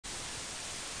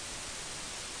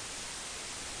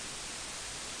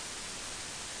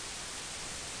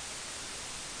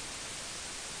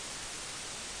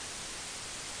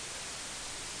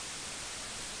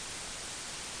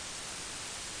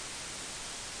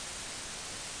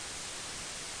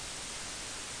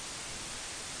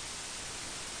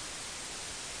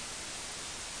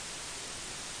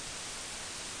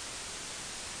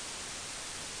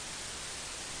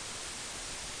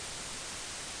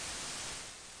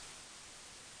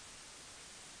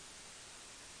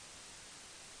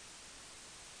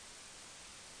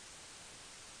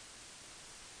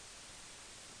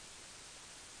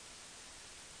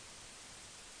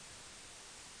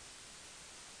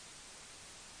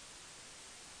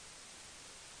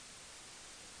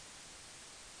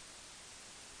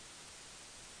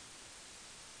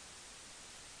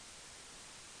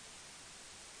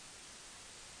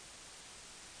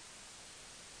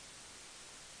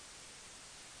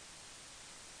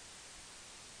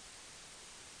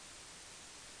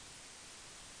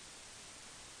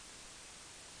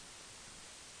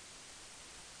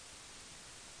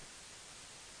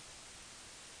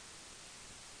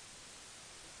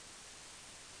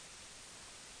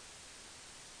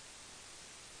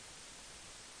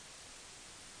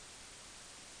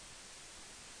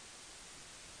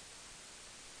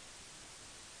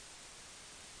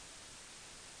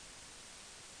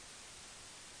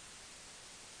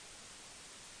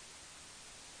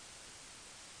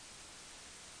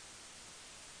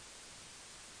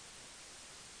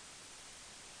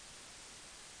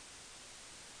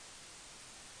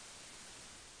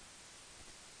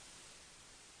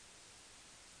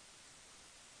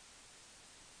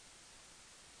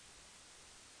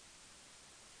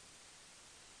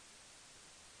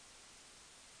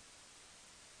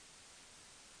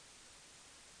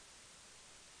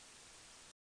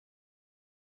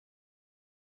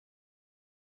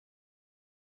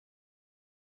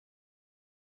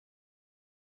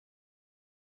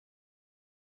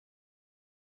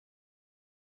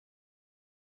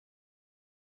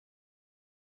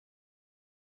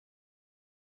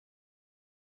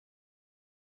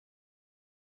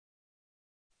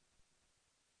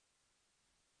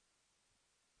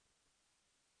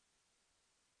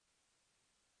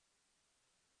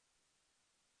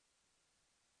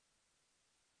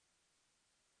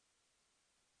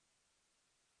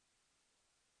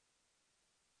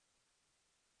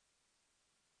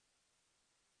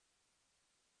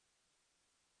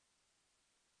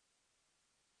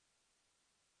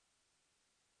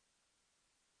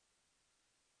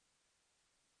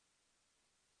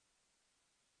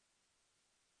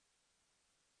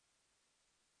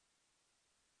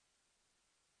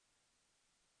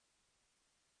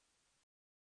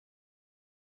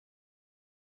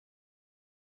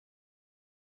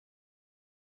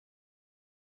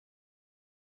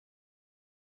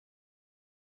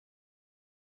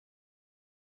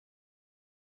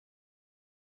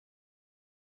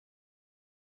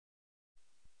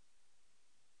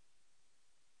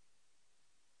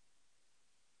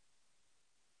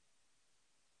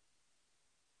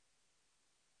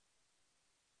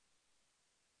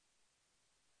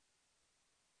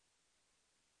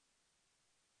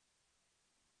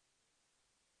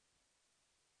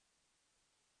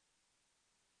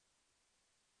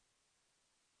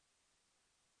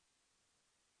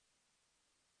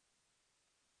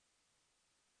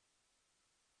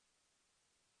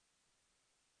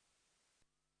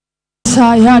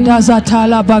Masayada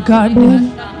zatala bagande.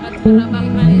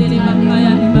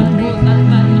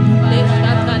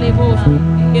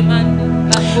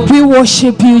 We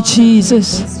worship you,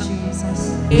 Jesus.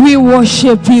 We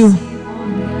worship you.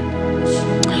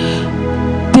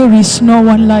 There is no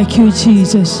one like you,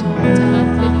 Jesus.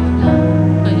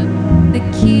 The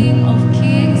King of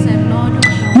Kings and Lord of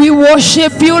Lords. We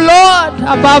worship you, Lord,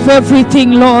 above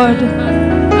everything, Lord.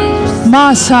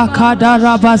 Masakada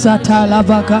rabazatala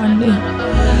bagande.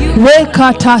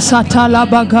 Rekata satala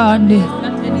bagande.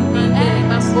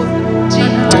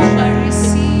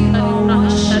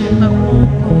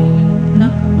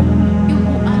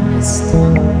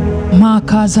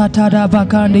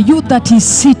 You that is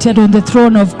seated on the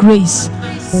throne of grace.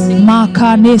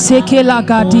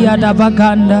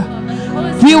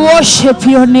 We worship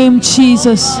your name,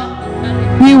 Jesus.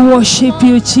 We worship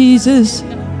you, Jesus.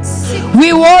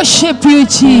 We worship you,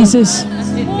 Jesus.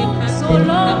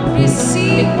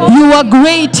 You are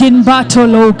great in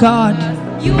battle, O God.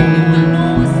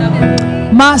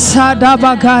 Masada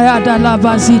bagaya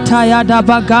dalabazita ya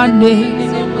dabagande.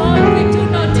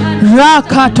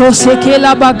 Rakato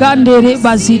sekela bagande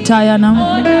rebazita ya nam.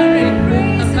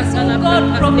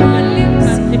 From our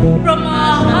lips, from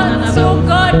our hearts, oh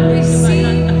God, we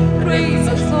sing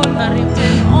praises, oh Lord,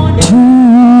 and honor.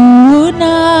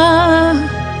 Tuna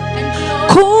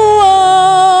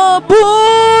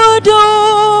kuabudu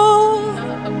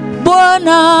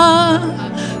Bwana,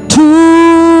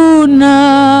 tuna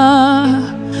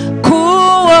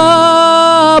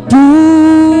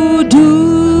kuabudu,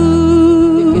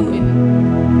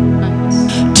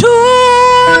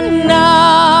 tuna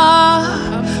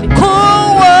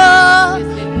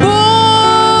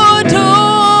kuabudu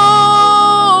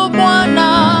Bwana,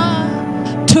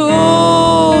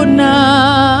 tuna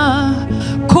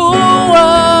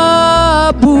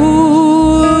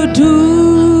kuabudu.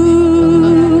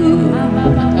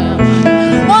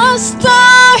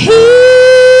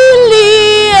 Wastahili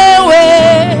ewe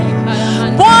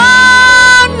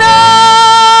Bwana,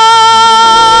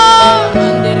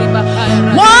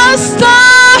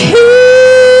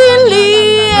 wastahili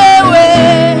ewe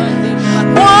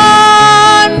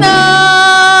Bwana,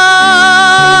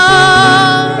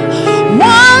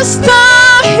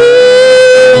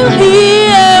 wastahili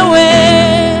ewe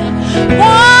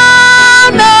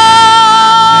Bwana,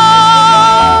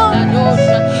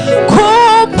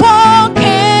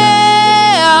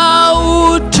 kupokea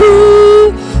utukufu,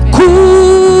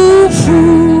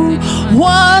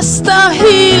 wastahili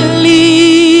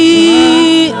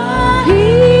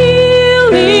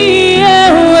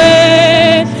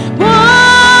ewe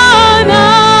Bwana,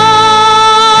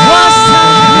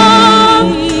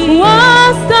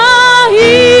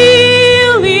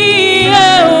 wastahili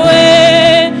ewe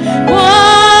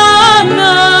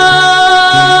Bwana,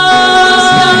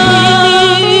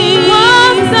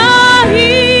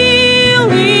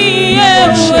 wastahili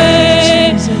ewe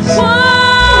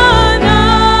Bwana,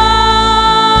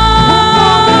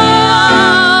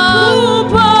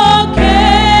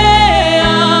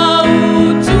 kupokea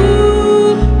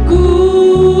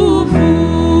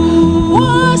utukufu,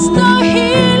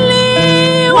 wastahili,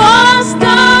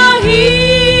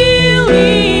 wastahili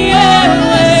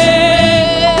ewe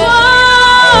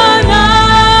Bwana,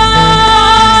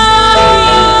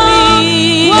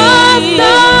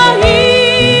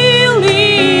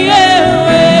 wastahili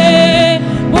ewe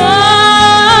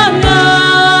Bwana,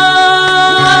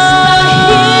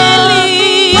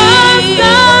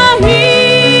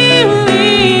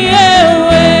 wastahili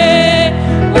ewe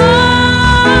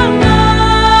Bwana,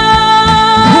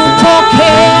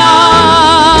 kupokea,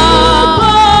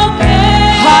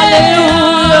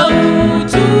 haleluya,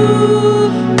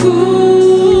 utukufu,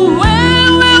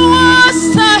 wewe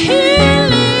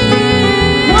wastahili,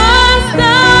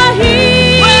 wastahili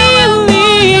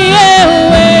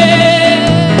ewe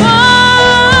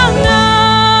Bwana,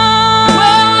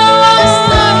 wewe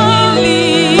wastahili,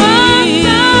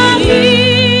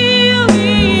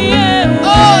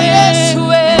 oh Yesu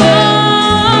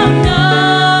Bwana,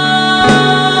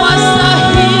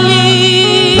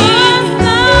 wastahili,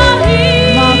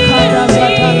 makara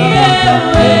zatala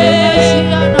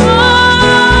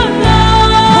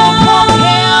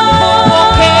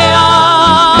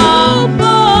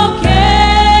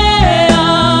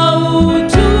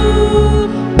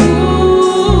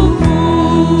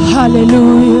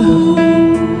haleluya.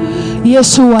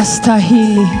 Yesu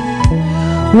wastahili,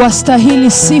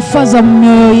 wastahili sifa za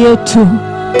mioyo yetu,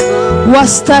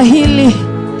 wastahili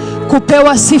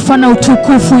kupewa sifa na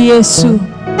utukufu. Yesu,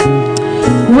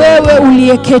 wewe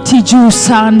uliyeketi juu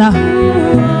sana,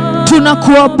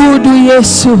 tunakuabudu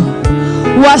Yesu.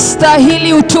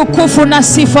 Wastahili utukufu na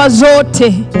sifa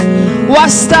zote.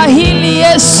 Wastahili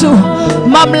Yesu,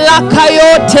 mamlaka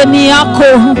yote ni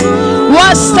yako.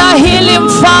 Wastahili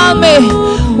Mfalme,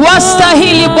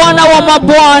 wastahili Bwana wa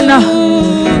mabwana.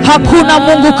 Hakuna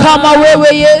Mungu kama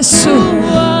wewe Yesu,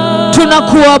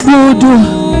 tunakuabudu.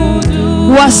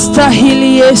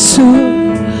 Wastahili Yesu.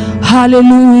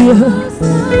 Hallelujah,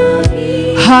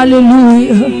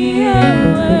 hallelujah,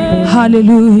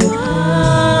 hallelujah.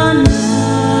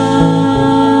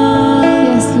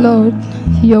 Yes, Lord,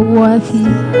 you're worthy.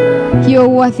 You're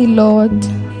worthy, Lord.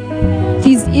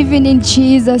 This evening,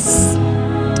 Jesus,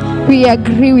 we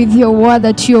agree with your word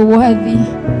that you're worthy.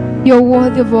 You're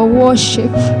worthy of our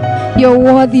worship. You're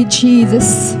worthy,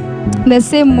 Jesus. In the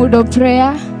same mood of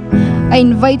prayer, I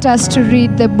invite us to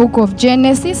read the book of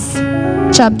Genesis,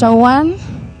 chapter 1,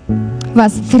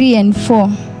 verse 3 and 4.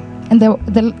 And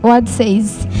the word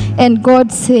says, "And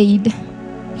God said,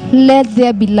 let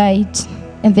there be light,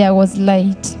 and there was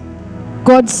light.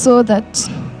 God saw that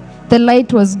the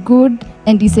light was good,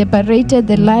 and he separated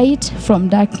the light from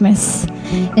darkness."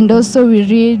 And also we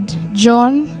read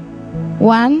John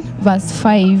 1, verse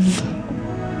 5.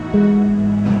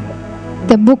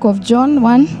 The book of John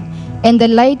 1, "And the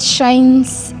light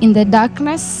shines in the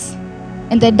darkness,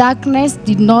 and the darkness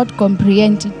did not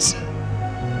comprehend it."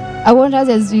 I want us,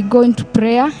 as we go into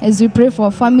prayer, as we pray for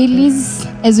our families,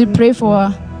 as we pray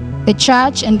for the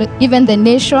church and even the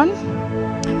nation,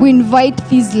 we invite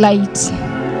this light.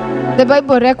 The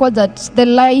Bible records that the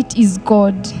light is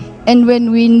God. And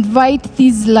when we invite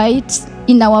this light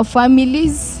in our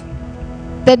families,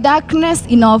 the darkness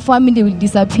in our family will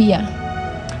disappear.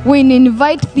 We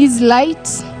invite this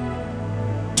light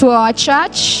to our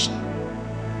church,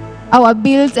 our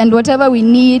bills, and whatever we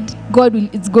need, God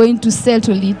is going to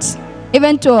settle it.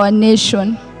 Even to our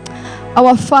nation.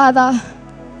 Our Father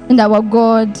and our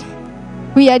God,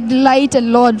 we are delighted,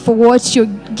 Lord, for what you're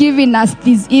giving us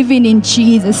this evening,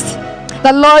 Jesus.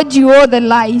 The Lord, you are the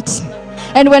light.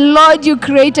 And when, Lord, you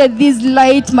created this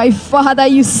light, my Father,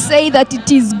 you say that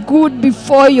it is good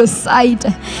before your sight.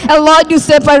 And Lord, you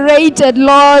separated,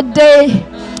 Lord, day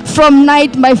from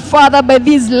night, my Father, by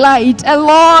this light. And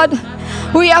Lord,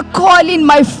 we are calling,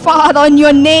 my Father, on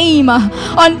your name,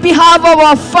 on behalf of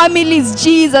our families,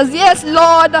 Jesus. Yes,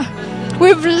 Lord,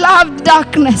 we've loved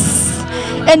darkness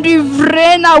and we've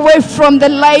ran away from the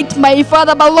light, my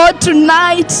Father. But Lord,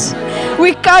 tonight,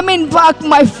 we're coming back,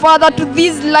 my Father, to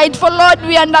this light. For Lord,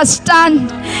 we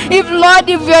understand. If Lord,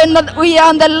 if we are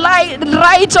on the light,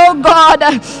 right, oh God,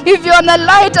 if you're on the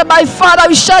light, my Father,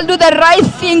 we shall do the right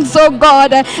things, oh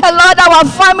God. And Lord, our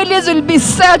families will be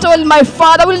settled, my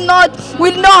Father. We'll know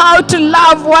how to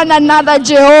love one another,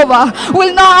 Jehovah.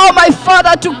 We'll know how, my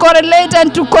Father, to correlate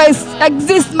and to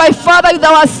coexist, my Father, with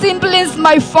our siblings,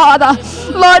 my Father.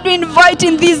 Lord, we invite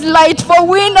in this light, for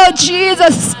we know,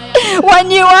 Jesus,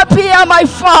 when you appear, my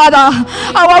Father,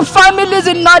 our families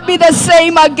will not be the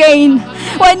same again.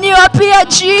 When you appear,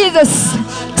 Jesus,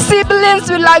 siblings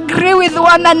will agree with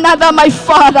one another, my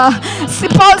Father.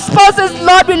 Spouses,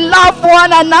 Lord, will love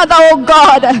one another, oh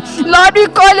God. Lord, we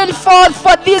call it forth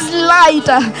for this light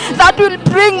that will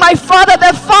bring, my Father,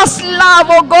 the first love,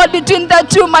 oh God, between the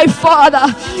two, my Father.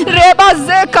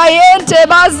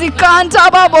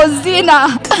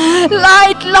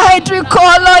 Light, light, we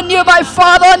call on you, my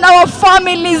Father, on our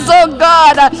families, oh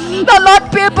God. The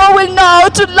Lord, people will know how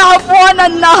to love one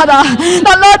another.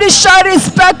 The Lord, we shall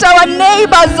respect our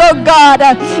neighbors, oh God.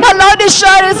 The Lord, we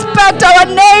shall respect our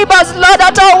neighbors, Lord,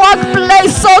 at our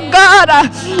workplace, oh God.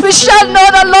 We shall know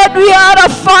the Lord, we are a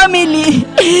family.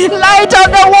 Light of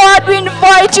the world, we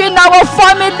invite you in our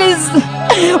families.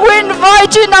 We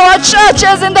invite you in our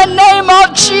churches in the name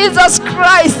of Jesus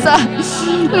Christ.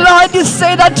 Lord, you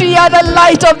say that we are the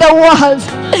light of the world.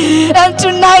 And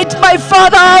tonight, my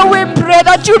Father, we pray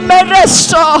that you may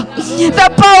restore the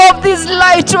power of this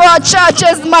light to our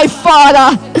churches, my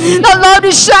Father. The Lord,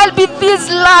 we shall be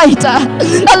this light.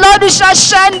 The Lord, we shall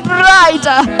shine bright.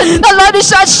 The Lord, we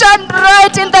shall shine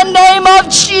bright in the name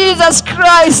of Jesus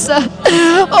Christ.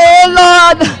 Oh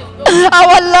Lord,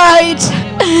 our light,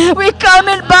 we're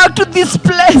coming back to this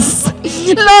place.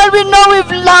 Lord, we know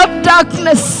we've loved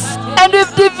darkness and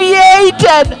we've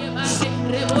deviated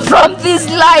from this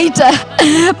light.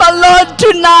 But Lord,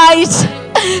 tonight,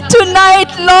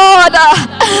 Lord,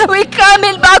 we're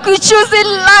coming back. We're choosing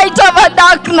light over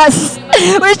darkness.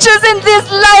 We're choosing this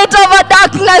light over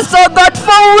darkness, oh God,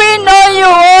 for we know you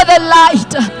are the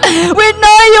light. We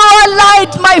know you are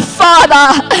light, my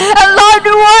Father. And Lord,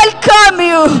 we welcome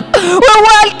you. We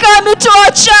welcome you to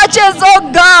our churches, oh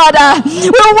God.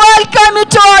 We welcome you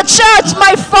to our church,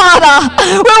 my Father.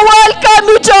 We welcome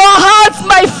you to our hearts,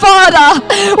 my Father.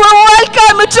 We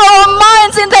welcome you to our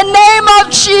minds in the name of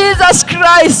Jesus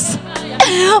Christ.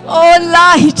 Oh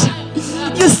light,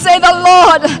 you say the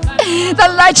Lord,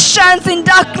 the light shines in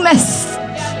darkness,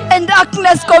 and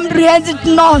darkness comprehends it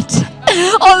not.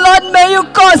 Oh Lord, may you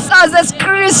cause us as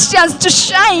Christians to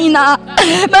shine.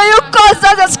 May you cause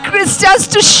us as Christians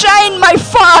to shine, my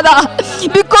Father,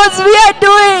 because we are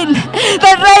doing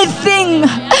the right thing.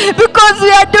 Because we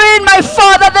are doing, my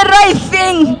Father, the right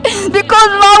thing. Because,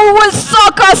 Lord, we will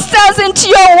soak ourselves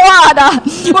into your word.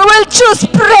 We will choose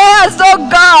prayers, oh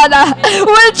God. We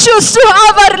will choose to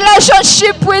have a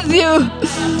relationship with you.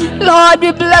 Lord,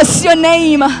 we bless your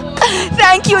name.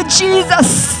 Thank you,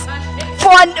 Jesus, for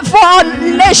our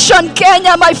nation,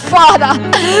 Kenya, my Father.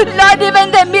 Lord, even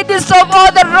in the midst of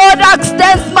all the road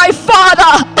accidents, my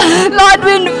Father, Lord,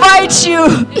 we invite you.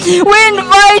 We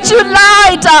invite you,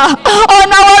 light, on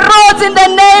our roads in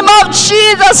the name of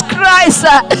Jesus Christ.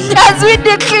 As we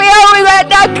declare, we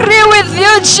will agree with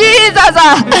you, Jesus.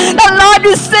 The Lord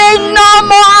is saying no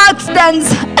more accidents.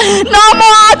 No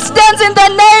more accidents in the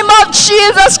name of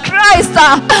Jesus Christ.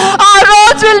 Our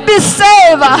roads will be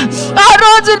safe. Our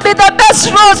roads will be the best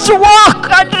roads to walk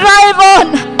and drive on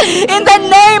in the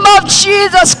name of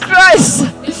Jesus Christ.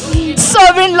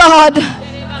 Sovereign Lord,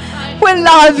 we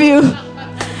love you.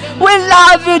 We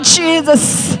love you,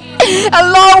 Jesus.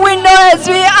 And Lord, we know as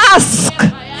we ask,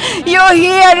 you're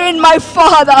hearing, my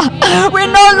Father. We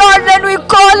know, Lord, that we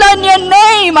call on your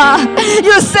name.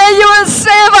 You say you will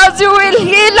save us, you will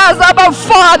heal us, Abba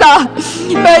Father.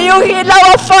 May you heal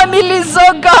our families,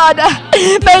 oh God.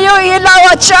 May you heal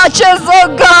our churches,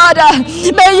 oh God.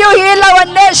 May you heal our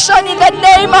nation in the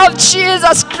name of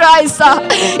Jesus Christ.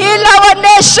 Heal our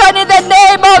nation in the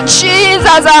name of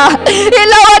Jesus.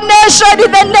 Heal our nation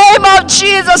in the name of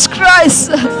Jesus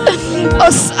Christ.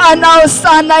 Hosanna,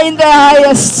 Hosanna in the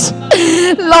highest.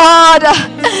 Lord,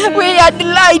 we are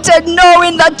delighted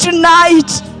knowing that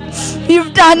tonight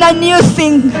you've done a new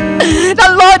thing.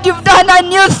 The Lord, you've done a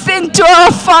new thing to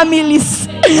our families.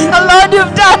 The Lord,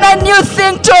 you've done a new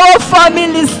thing to our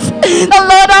families. The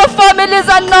Lord, our families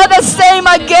are not the same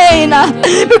again.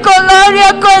 Because, Lord, we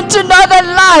are going to know the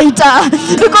light.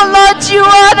 Because, Lord, you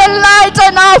are the light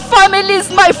on our families,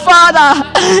 my Father.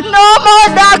 No more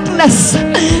darkness.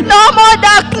 No more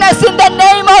darkness in the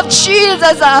name of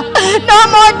Jesus. No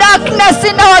more darkness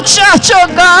in our church, oh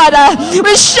God.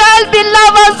 We shall be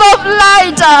lovers of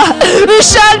light. We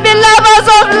shall be lovers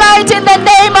of light in the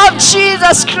name of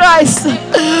Jesus Christ.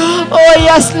 Oh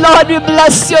yes, Lord, we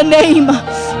bless your name.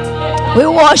 We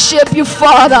worship you,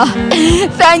 Father.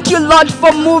 Thank you, Lord,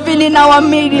 for moving in our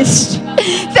midst.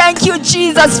 Thank you,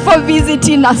 Jesus, for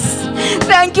visiting us.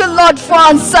 Thank you, Lord, for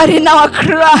answering our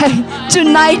cry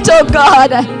tonight, oh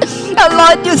God. And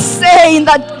Lord, you saying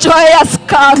that joy has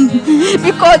come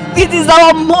because this is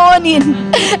our morning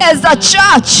as a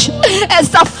church,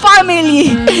 as a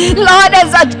family, Lord,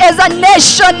 as a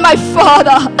nation, my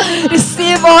Father.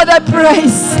 Receive all the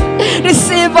praise,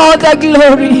 receive all the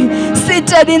glory,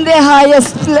 seated in the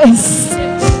highest place.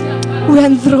 We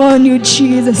enthrone you,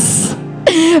 Jesus.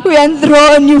 We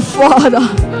enthrone you, Father.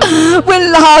 We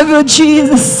love you,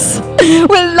 Jesus. We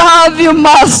love you,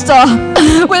 Master.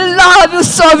 We love you,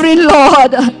 Sovereign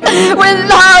Lord. We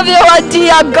love you, our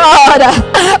dear God,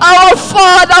 our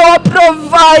Father, our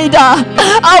provider,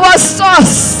 our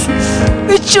source.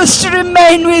 We choose to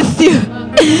remain with you.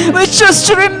 We choose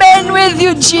to remain with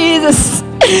you, Jesus.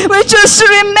 We choose to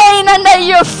remain under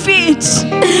your feet.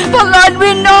 For Lord,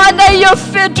 we know under your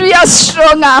feet we are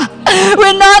stronger.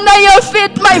 We know under your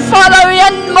feet, my Father, we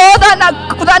are more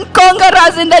than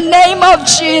conquerors in the name of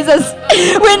Jesus.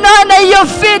 We know under your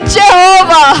feet,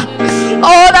 Jehovah,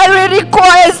 all that we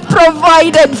require is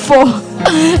provided for.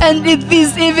 And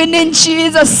this evening,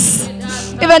 Jesus,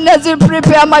 even as we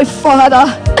prepare, my Father,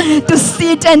 to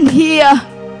sit and hear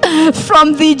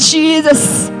from thee,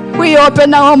 Jesus, we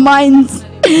open our minds.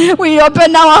 We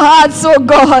open our hearts, oh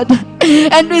God,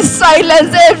 and we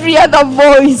silence every other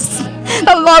voice.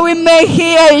 The Lord, we may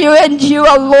hear you and you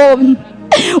alone.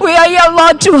 We are here,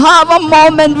 Lord, to have a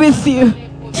moment with you.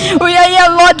 We are here,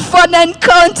 Lord, for an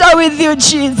encounter with you,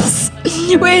 Jesus.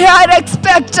 We are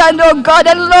expectant, oh God,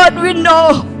 and Lord, we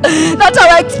know that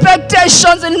our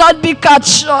expectations will not be cut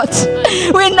short.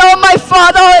 We know, my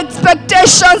Father, our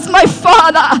expectations, my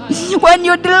Father, when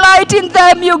you delight in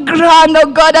them, you grant,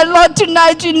 oh God, and Lord,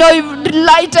 tonight we know you've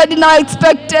delighted in our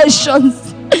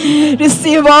expectations.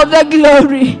 Receive all the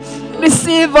glory,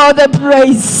 receive all the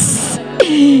praise,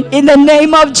 in the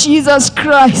name of Jesus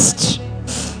Christ.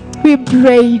 We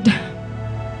prayed.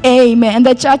 Amen. And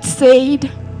the church said,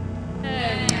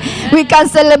 we can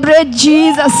celebrate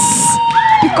Jesus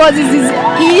because he is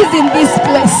in this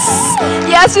place.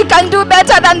 Yes, we can do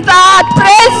better than that.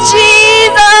 Praise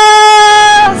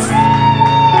Jesus.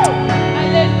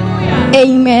 Hallelujah.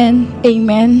 Amen.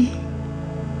 Amen.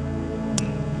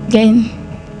 Again,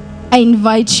 I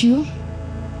invite you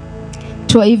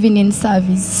to our evening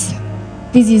service.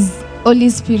 This is Holy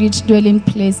Spirit Dwelling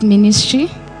Place Ministry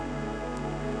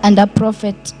under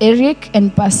Prophet Eric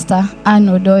and Pastor Ann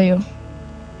Odoyo.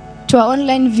 To our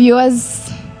online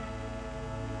viewers,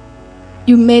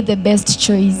 you made the best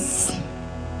choice.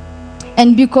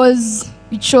 And because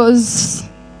you chose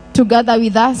to gather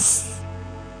with us,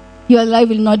 your life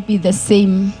will not be the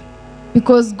same,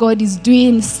 because God is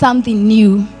doing something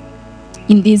new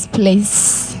in this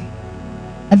place.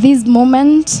 At this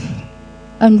moment,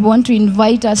 I want to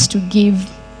invite us to give.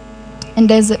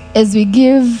 And as we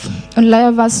give, I'd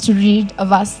like us to read a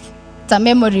verse. It's a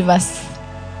memory verse.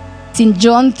 It's in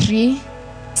John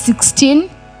 3:16,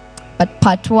 but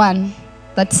part 1,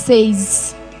 that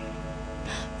says,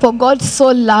 "For God so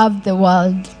loved the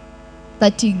world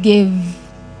that he gave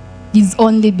his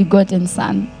only begotten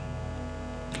Son."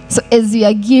 So as we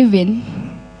are giving,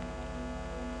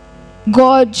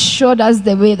 God showed us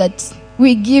the way that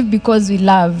we give because we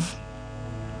love.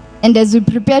 And as we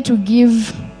prepare to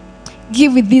give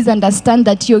with this, understand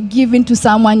that you're giving to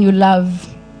someone you love,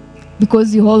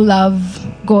 because you all love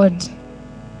God.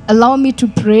 Allow me to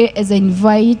pray as I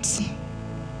invite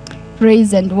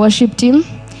praise and worship team.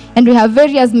 And we have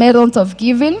various methods of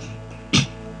giving.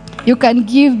 You can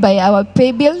give by our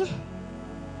pay bill.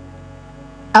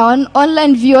 Our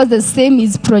online viewers, the same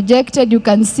is projected. You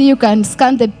can see, you can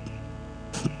scan the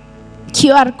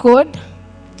QR code.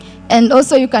 And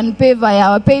also you can pay via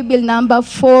our pay bill number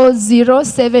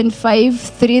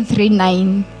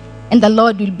 4075339. And the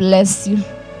Lord will bless you.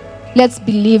 Let's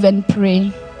believe and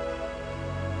pray.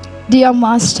 Dear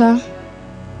Master,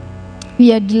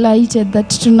 we are delighted that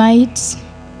tonight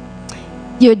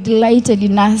you're delighted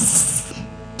in us,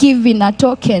 giving a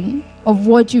token of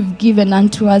what you've given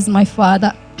unto us, my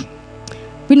Father.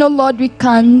 We know, Lord, we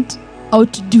can't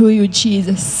outdo you,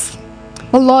 Jesus.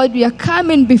 Oh, Lord, we are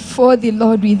coming before the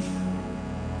Lord with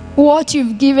what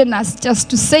you've given us, just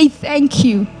to say thank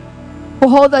you for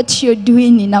all that you're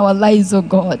doing in our lives, oh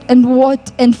God, and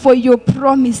for your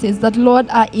promises that, Lord,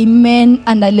 are amen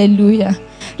and hallelujah.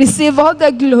 Receive all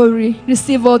the glory,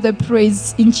 receive all the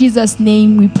praise. In Jesus'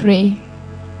 name we pray.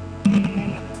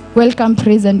 Welcome,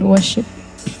 praise and worship.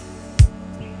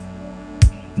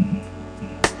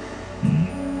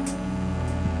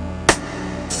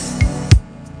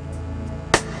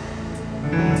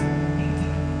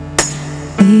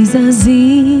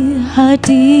 Vizazi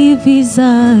hadi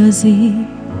vizazi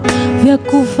vya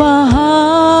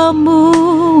kufahamu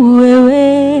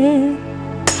wewe,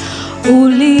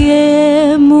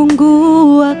 uliye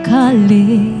Mungu wa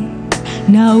kale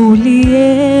na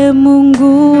uliye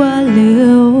Mungu wa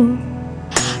leo.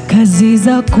 Kazi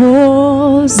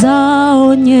zako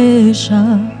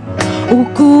zaonyesha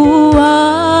ukuu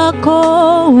wako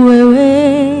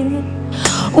wewe.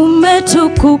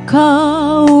 Umetukuka,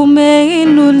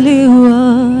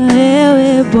 umeinuliwa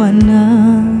ewe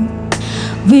Bwana.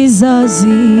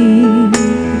 Vizazi,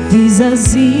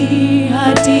 vizazi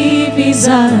hadi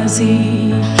vizazi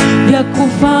vya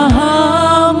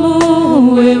kufahamu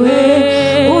wewe,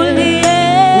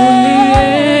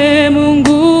 uliye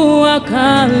Mungu wa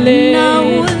kale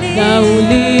na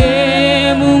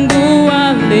uliye Mungu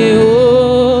wa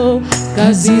leo.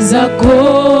 Kazi zako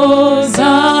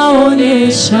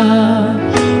zaonyesha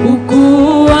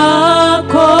ukuu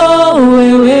wako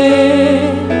wewe.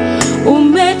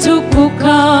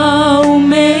 Umetukuka,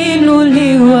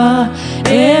 umeinuliwa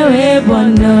ewe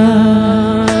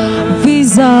Bwana.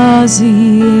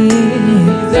 Vizazi,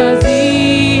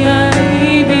 vizazi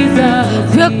hadi vizazi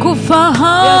vya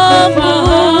kufahamu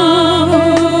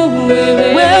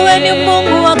wewe ni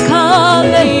Mungu wa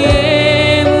kale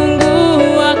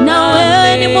na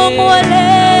wewe ni Mungu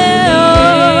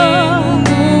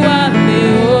wa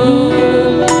leo.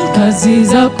 Kazi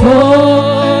zako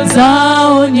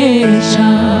zaonyesha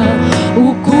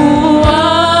ukuu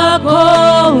wako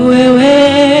wewe.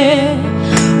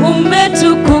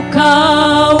 Umetukuka,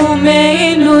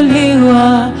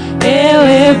 umeinuliwa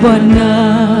ewe Bwana.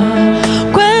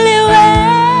 Kweli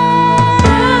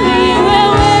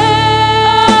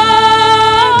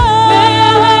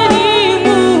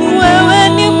wewe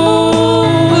ni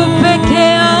Mungu peke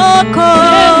yako.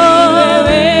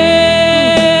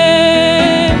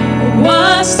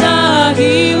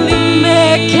 Wastahili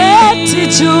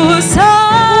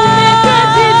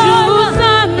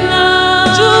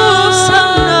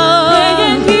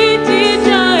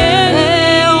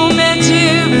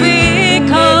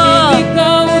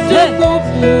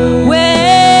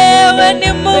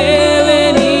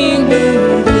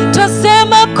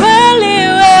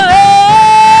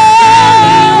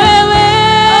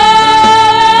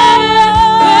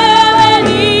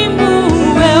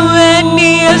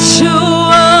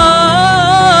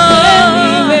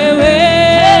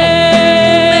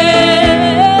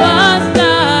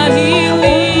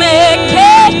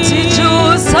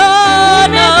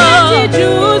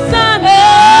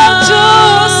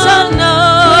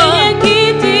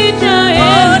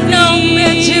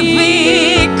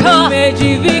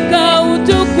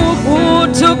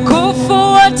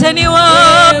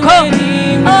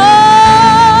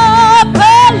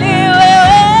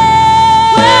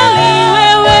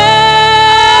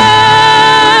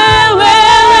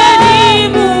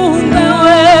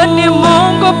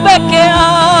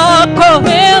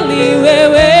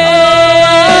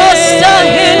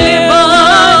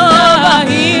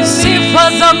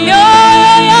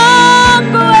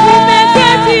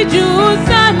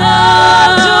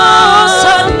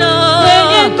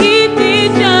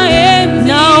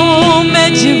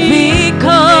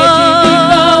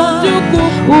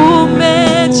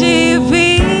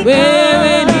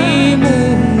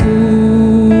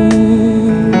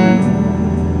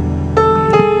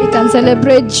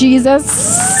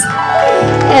Jesus.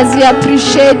 As we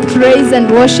appreciate, praise, and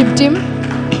worship Him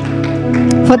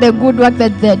for the good work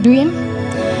that they're doing,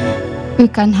 we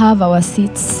can have our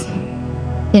seats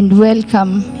and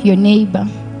welcome your neighbor.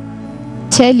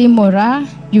 Tell him, Ora,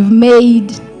 you've made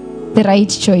the right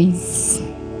choice.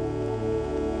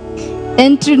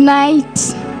 And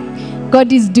tonight,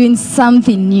 God is doing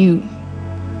something new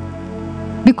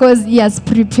because He has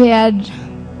prepared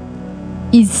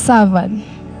His servant.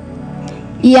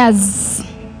 Yes,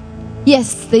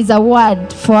 there's a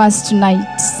word for us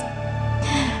tonight.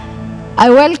 I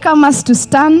welcome us to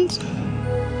stand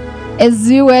as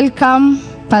we welcome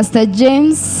Pastor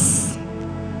James.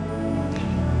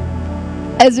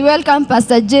 As we welcome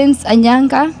Pastor James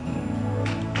Anyanga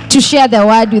to share the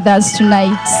word with us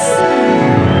tonight.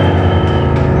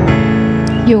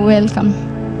 You're welcome.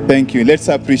 Thank you. Let's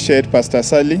appreciate Pastor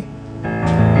Sally.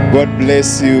 God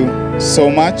bless you so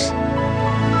much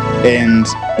and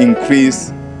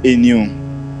increase in you.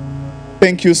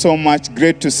 Thank you so much.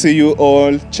 Great to see you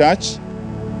all, church.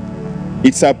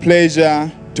 It's a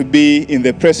pleasure to be in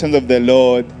the presence of the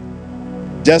Lord,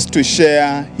 just to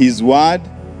share His word,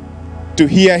 to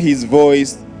hear His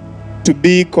voice, to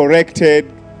be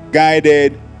corrected,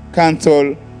 guided,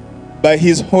 counseled by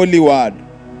His holy word,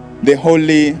 the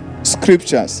Holy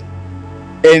Scriptures.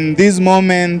 In this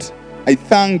moment, I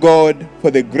thank God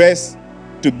for the grace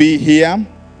to be here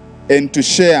and to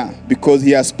share, because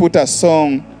He has put a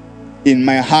song in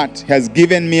my heart. He has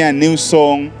given me a new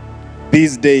song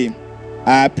this day.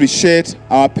 I appreciate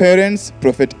our parents,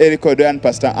 Prophet Eric Odoyo and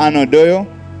Pastor Ann Odoyo,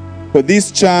 for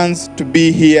this chance to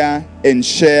be here and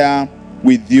share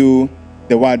with you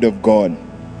the word of God.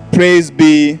 Praise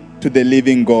be to the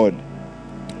living God.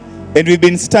 And we've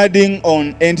been studying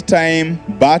on end time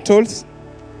battles.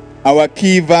 Our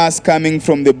key verse coming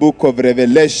from the book of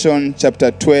Revelation,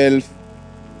 chapter 12,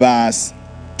 verse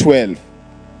 12.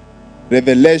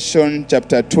 Revelation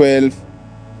chapter 12,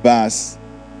 verse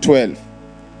 12.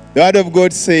 The word of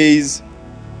God says,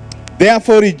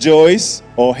 "Therefore rejoice,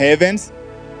 O heavens,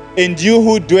 and you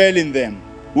who dwell in them.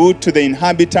 Woe to the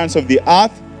inhabitants of the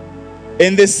earth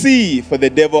and the sea, for the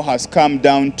devil has come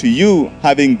down to you,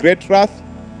 having great wrath,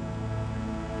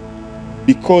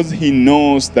 because he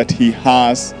knows that he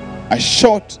has a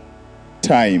short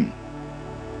time."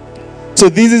 So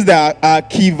this is our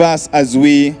key verse as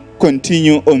we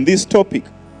continue on this topic.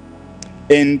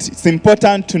 And it's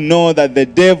important to know that the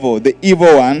devil, the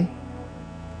evil one,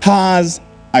 has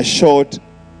a short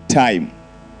time.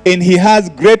 And he has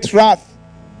great wrath,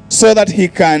 so that he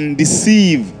can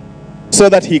deceive, so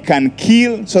that he can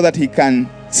kill, so that he can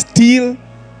steal,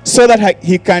 so that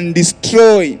he can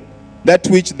destroy that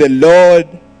which the Lord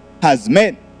has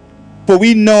made. For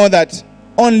we know that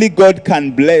only God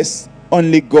can bless,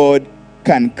 only God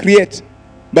can create.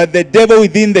 But the devil,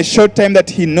 within the short time that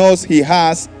he knows he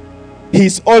has,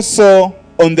 he's also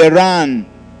on the run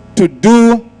to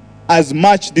do as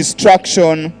much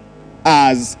destruction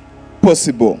as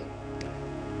possible.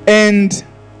 And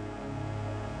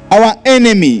our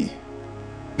enemy,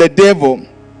 the devil,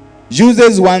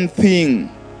 uses one thing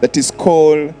that is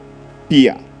called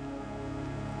fear.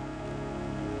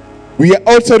 We are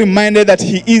also reminded that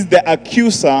he is the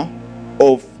accuser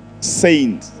of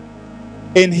saints,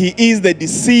 and he is the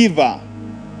deceiver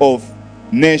of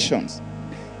nations.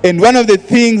 And one of the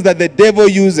things that the devil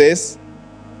uses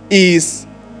is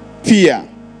fear.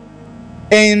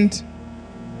 And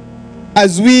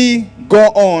as we go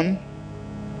on,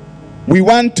 we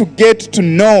want to get to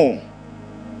know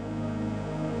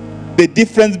the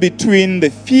difference between the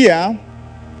fear,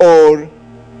 or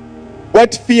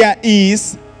what fear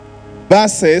is,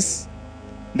 versus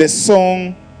the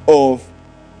song of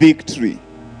victory.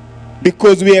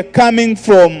 Because we are coming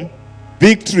from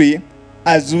victory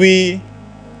as we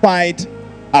fight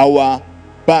our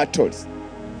battles.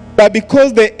 But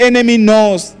because the enemy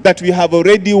knows that we have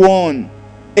already won,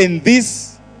 and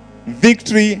this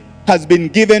victory has been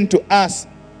given to us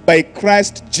by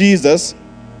Christ Jesus,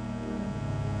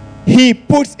 he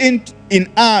puts in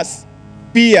us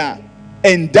fear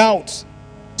and doubt,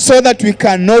 so that we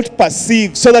cannot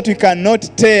perceive, so that we cannot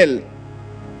tell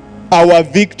our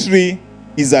victory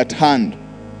is at hand.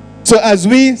 So as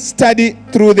we study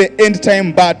through the end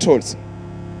time battles,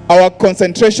 our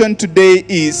concentration today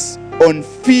is on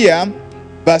fear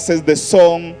versus the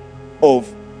song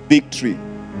of victory.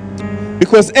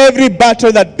 Because every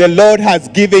battle that the Lord has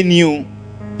given you,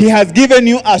 he has given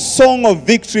you a song of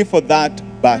victory for that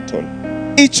battle.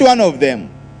 Each one of them,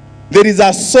 there is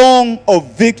a song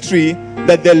of victory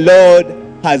that the Lord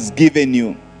has given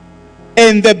you.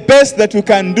 And the best that we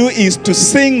can do is to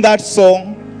sing that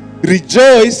song,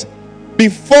 rejoice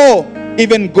before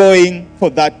even going for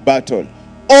that battle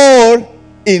or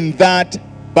in that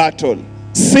battle.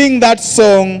 Sing that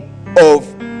song of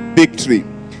victory.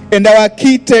 And our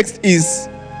key text is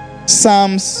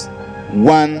Psalms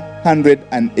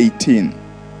 118.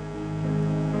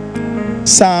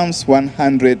 Psalms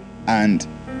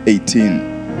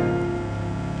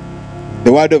 118.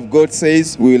 The word of God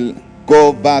says, we'll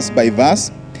go verse by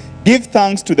verse. Give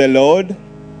thanks to the Lord,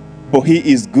 for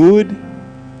he is good.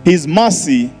 His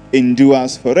mercy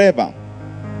endures forever.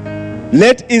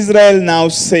 Let Israel now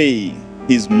say,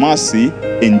 his mercy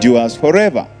endures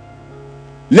forever.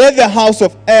 Let the house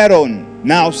of Aaron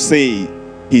now say,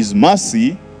 his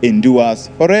mercy endures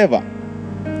forever.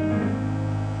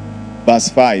 Verse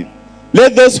 5.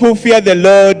 Let those who fear the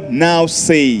Lord now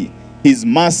say, his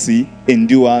mercy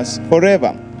endures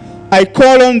forever. I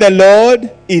call on the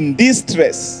Lord in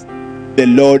distress. The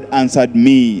Lord answered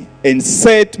me and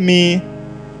set me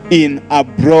in a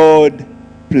broad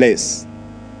place.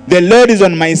 The Lord is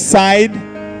on my side.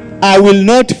 I will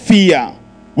not fear.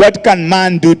 What can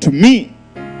man do to me?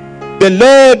 The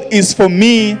Lord is for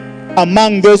me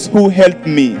among those who help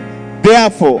me.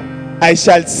 Therefore, I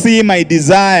shall see my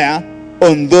desire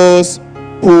on those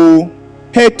who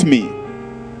hate me.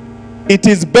 It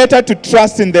is better to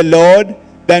trust in the Lord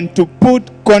than to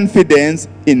put confidence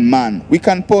in man. We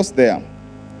can pause there.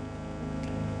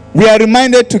 We are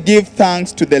reminded to give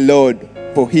thanks to the Lord,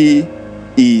 for he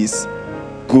is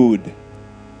good.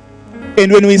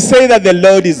 And when we say that the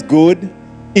Lord is good,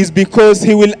 it's because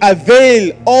he will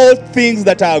avail all things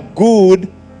that are good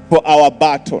for our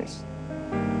battles.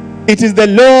 It is the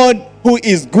Lord who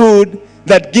is good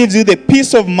that gives you the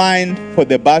peace of mind for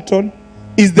the battle.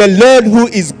 It's the Lord who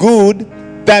is good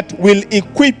that will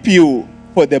equip you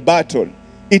for the battle.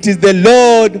 It is the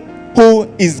Lord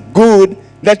who is good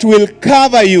that will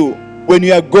cover you when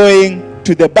you are going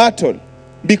to the battle,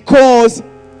 because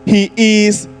he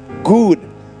is good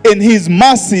and his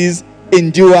mercies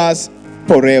endures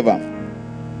forever.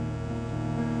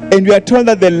 And we are told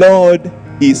that the Lord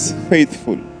is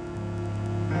faithful.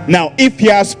 Now, if he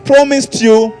has promised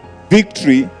you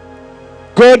victory,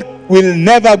 God will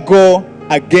never go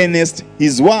against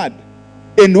his word.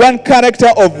 And one character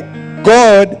of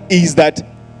God is that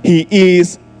he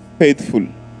is faithful.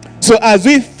 So as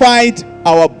we fight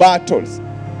our battles,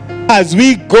 as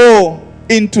we go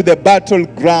into the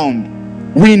battleground,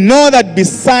 we know that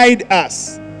beside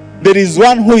us there is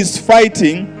one who is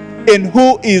fighting and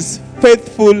who is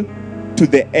faithful to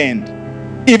the end.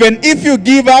 Even if you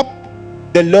give up,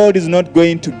 the Lord is not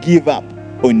going to give up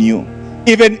on you.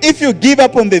 Even if you give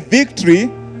up on the victory,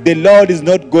 the Lord is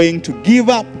not going to give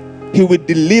up. He will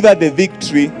deliver the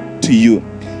victory to you.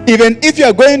 Even if you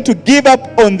are going to give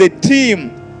up on the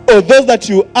team or those that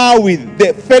you are with,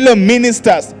 the fellow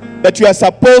ministers that you are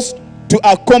supposed to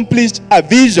accomplish a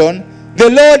vision, the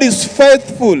Lord is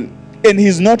faithful and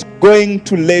he's not going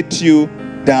to let you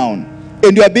down.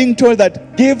 And you are being told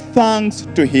that give thanks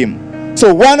to him.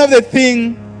 So one of the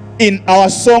things in our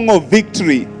song of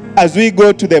victory as we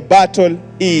go to the battle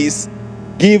is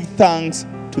give thanks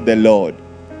to the Lord.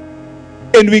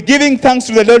 And we're giving thanks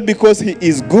to the Lord because he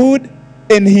is good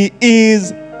and he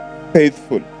is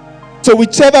faithful. So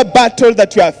whichever battle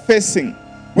that you are facing,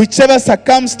 whichever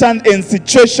circumstance and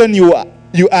situation you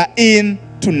are in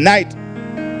tonight,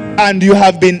 and you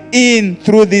have been in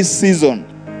through this season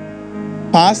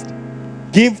past,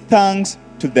 give thanks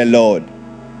to the Lord,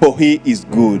 for he is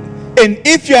good. And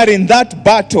if you are in that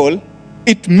battle,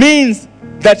 it means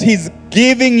that he's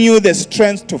giving you the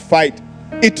strength to fight.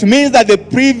 It means that the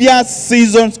previous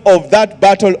seasons of that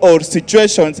battle or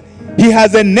situations, he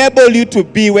has enabled you to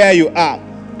be where you are.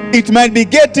 It might be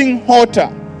getting hotter.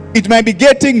 It might be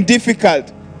getting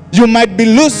difficult. You might be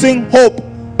losing hope.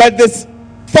 But the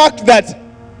fact that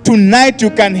tonight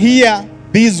you can hear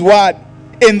this word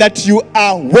and that you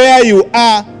are where you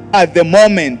are at the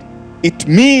moment, it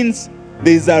means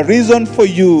there is a reason for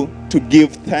you to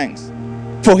give thanks.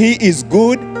 For he is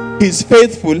good, he's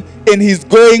faithful, and he's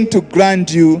going to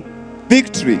grant you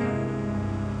victory.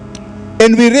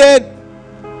 And we read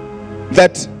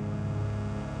that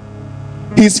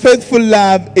his faithful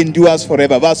love endures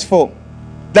forever. Verse 4.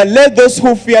 That let those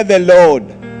who fear the Lord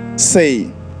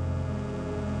say,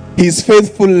 his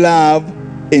faithful love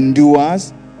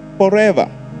endures forever.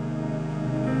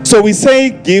 So we say,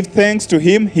 give thanks to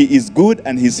him. He is good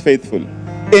and he's faithful.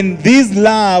 And this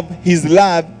love, his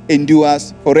love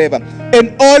endures forever.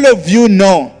 And all of you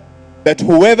know that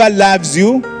whoever loves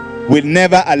you will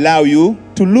never allow you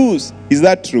to lose. Is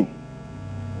that true?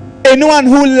 Anyone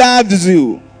who loves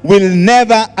you will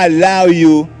never allow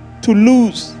you to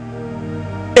lose.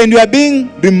 And you are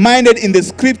being reminded in the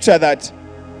scripture that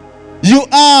You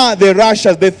are the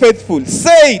righteous, the faithful.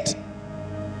 Say it.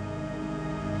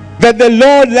 That the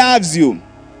Lord loves you,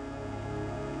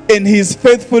 and his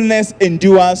faithfulness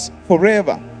endures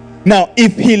forever. Now,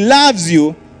 if he loves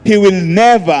you, he will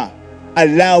never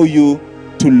allow you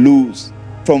to lose.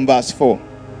 From verse 4.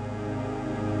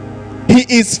 He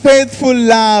is faithful,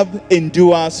 love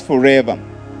endures forever.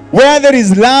 Where there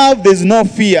is love, there is no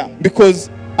fear, because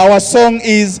our song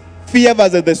is fear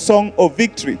versus the song of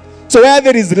victory. So where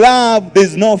there is love, there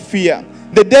is no fear.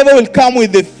 The devil will come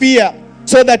with the fear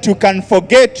so that you can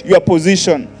forget your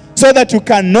position, so that you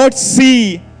cannot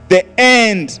see the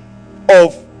end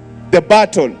of the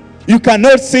battle. You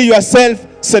cannot see yourself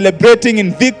celebrating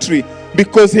in victory,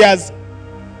 because he has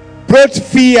brought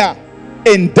fear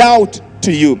and doubt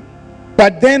to you.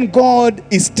 But then God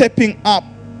is stepping up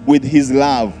with his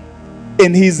love.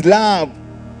 And his love,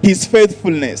 his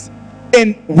faithfulness.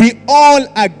 And we all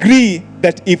agree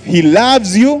that if he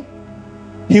loves you,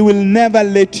 he will never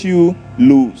let you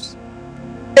lose.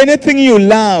 Anything you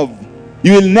love,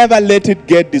 you will never let it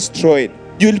get destroyed.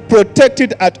 You will protect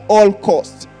it at all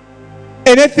costs.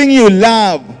 Anything you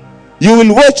love, you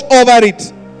will watch over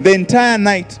it the entire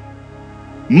night.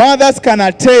 Mothers can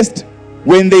attest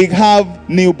when they have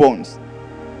newborns.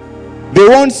 They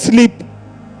won't sleep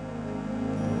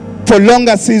for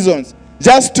longer seasons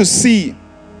just to see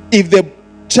if the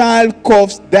child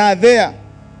coughs, they are there.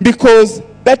 Because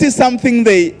that is something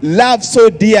they love so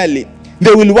dearly.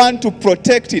 They will want to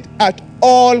protect it at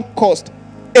all costs.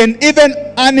 And even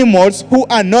animals who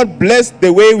are not blessed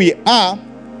the way we are,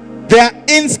 their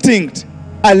instinct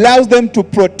allows them to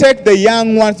protect the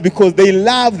young ones because they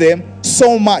love them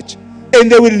so much. And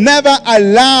they will never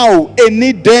allow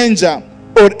any danger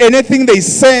or anything they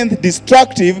send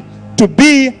destructive to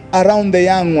be around the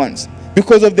young ones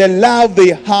because of the love they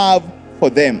have for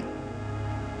them.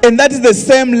 And that is the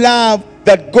same love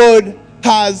that God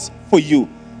has for you.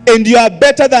 And you are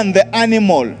better than the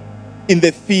animal in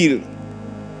the field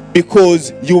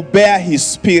because you bear his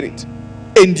spirit.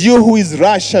 And you who is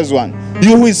righteous one,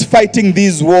 you who is fighting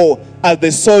this war as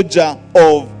the soldier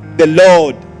of the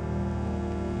Lord,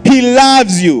 he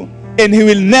loves you and he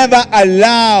will never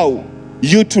allow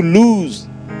you to lose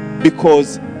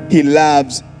because he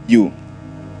loves you.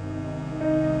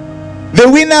 The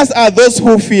winners are those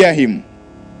who fear him.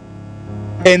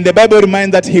 And the Bible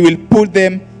reminds that he will put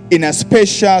them in a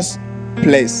spacious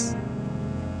place.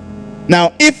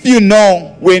 Now, if you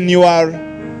know when you are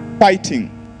fighting,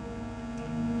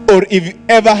 or if you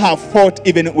ever have fought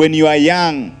even when you are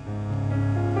young,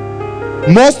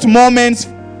 most moments,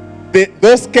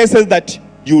 those cases that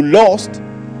you lost,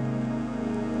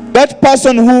 that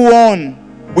person who won,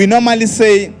 we normally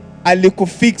say,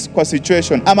 alikufix kwa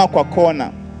situation, ama kwa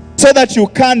kona, so that you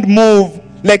can't move,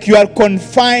 like you are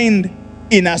confined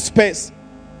in a space.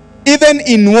 Even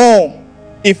in war,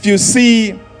 if you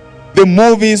see the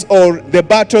movies or the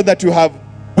battle that you have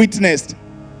witnessed,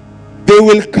 they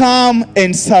will come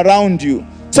and surround you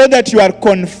so that you are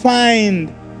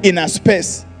confined in a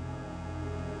space.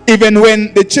 Even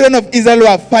when the children of Israel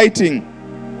were fighting,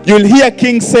 you'll hear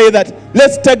kings say that,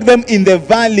 let's take them in the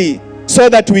valley so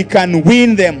that we can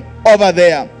win them over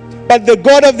there. But the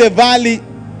God of the valley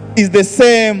is the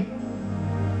same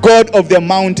God of the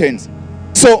mountains.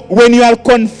 So when you are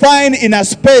confined in a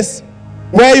space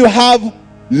where you have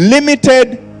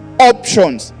limited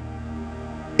options,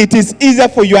 it is easier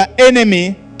for your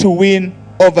enemy to win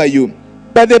over you.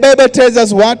 But the Bible tells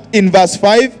us what? In verse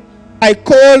 5, I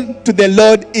called to the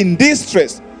Lord in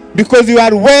distress, because you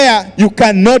are where you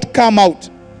cannot come out.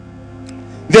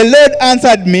 The Lord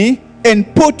answered me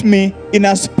and put me in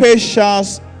a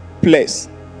spacious place.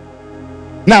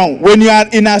 Now, when you are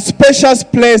in a spacious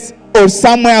place or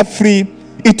somewhere free,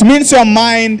 it means your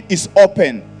mind is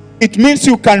open. It means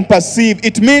you can perceive.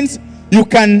 It means you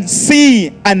can see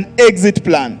an exit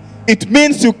plan. It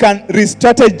means you can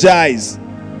re-strategize.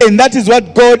 And that is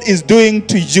what God is doing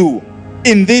to you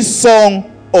in this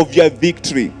song of your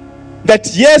victory.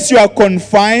 That yes, you are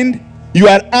confined, you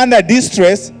are under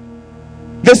distress.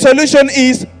 The solution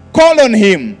is call on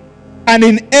him. And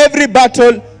in every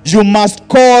battle, you must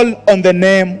call on the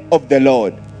name of the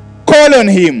Lord. Call on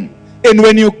him. And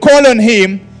when you call on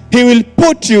him, he will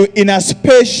put you in a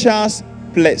spacious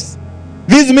place.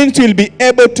 This means you'll be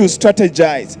able to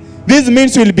strategize. This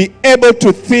means you'll be able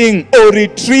to think or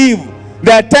retrieve.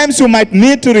 There are times you might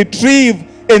need to retrieve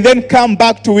and then come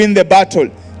back to win the battle.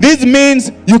 This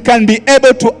means you can be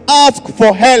able to ask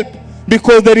for help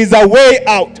because there is a way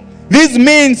out. This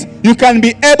means you can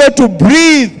be able to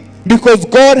breathe because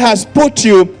God has put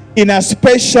you in a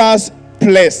spacious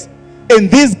place. And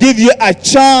this gives you a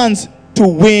chance to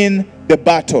win the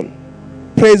battle.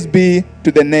 praise be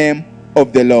to the name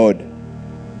of the Lord.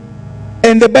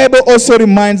 And the Bible also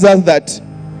reminds us that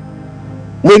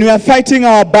when we are fighting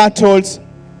our battles,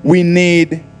 we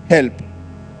need help.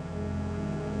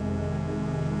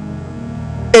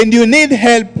 And you need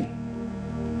help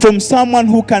from someone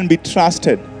who can be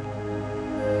trusted.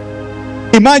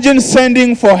 Imagine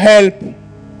sending for help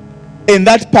and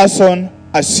that person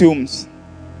assumes.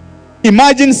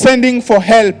 Imagine sending for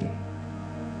help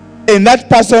and that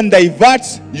person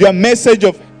diverts your message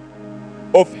of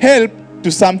help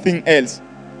to something else.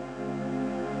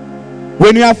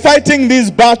 When we are fighting these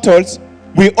battles,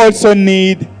 we also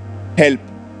need help.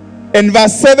 And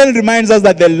verse 7 reminds us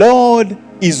that the Lord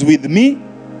is with me.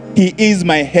 He is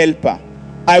my helper.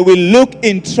 I will look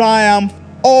in triumph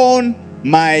on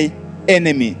my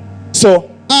enemy.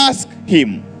 So ask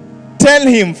him. Tell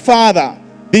him, Father,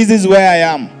 this is where I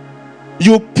am.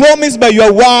 You promised by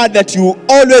your word that you are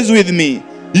always with me.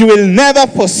 You will never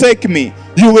forsake me.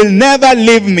 You will never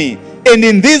leave me. And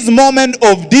in this moment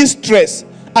of distress,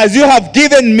 as you have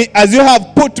given me, as you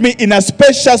have put me in a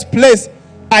spacious place,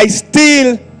 I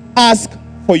still ask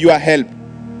for your help.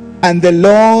 And the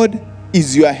Lord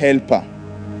is your helper.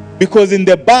 Because in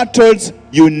the battles,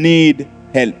 you need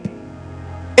help.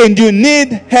 And you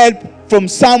need help from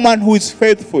someone who is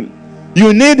faithful.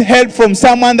 You need help from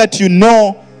someone that you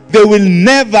know they will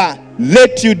never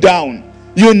let you down.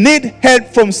 You need help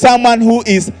from someone who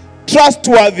is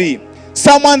trustworthy.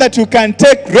 Someone that you can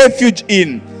take refuge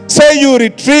in. Say you're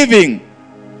retrieving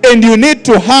and you need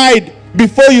to hide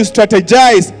before you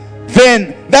strategize,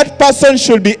 then that person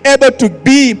should be able to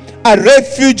be a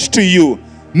refuge to you.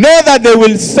 Know that they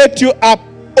will set you up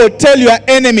or tell your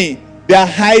enemy, they are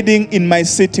hiding in my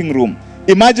sitting room.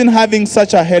 Imagine having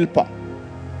such a helper.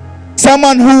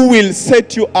 Someone who will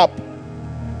set you up.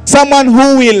 Someone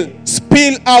who will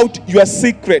spill out your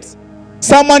secrets.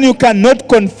 Someone you cannot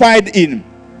confide in.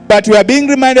 But we are being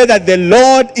reminded that the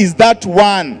Lord is that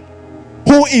one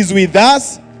who is with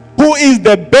us, who is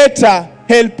the better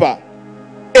helper.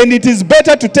 And it is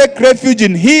better to take refuge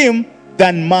in him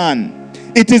than man.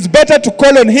 It is better to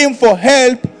call on him for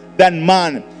help than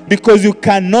man. Because you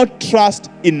cannot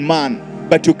trust in man,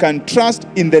 but you can trust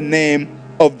in the name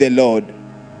of the Lord.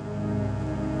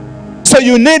 So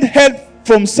you need help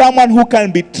from someone who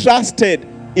can be trusted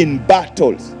in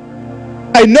battles.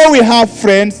 I know we have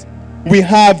friends, we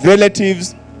have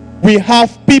relatives, we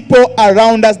have people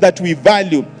around us that we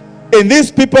value. And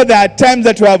these people, there are times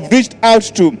that we have reached out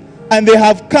to, and they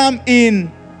have come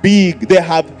in big. They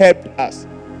have helped us.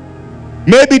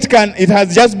 Maybe it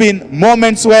has just been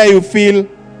moments where you feel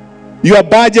your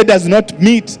budget does not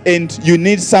meet and you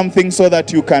need something so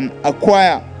that you can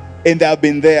acquire, and they have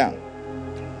been there.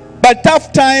 But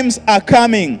tough times are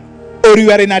coming, or you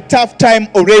are in a tough time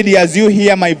already as you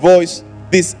hear my voice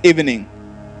this evening.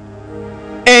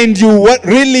 And you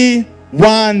really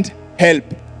want help.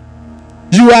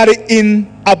 You are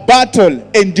in a battle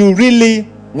and you really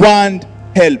want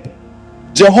help.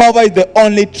 Jehovah is the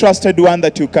only trusted one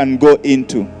that you can go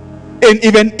into. And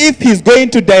even if he's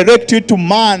going to direct you to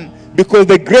man, because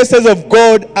the graces of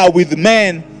God are with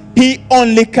men, he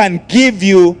only can give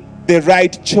you the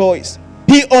right choice.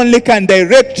 He only can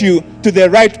direct you to the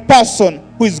right person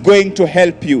who is going to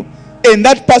help you. And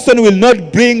that person will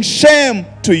not bring shame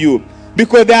to you.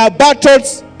 Because there are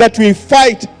battles that we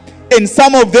fight, and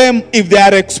some of them, if they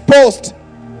are exposed,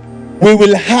 we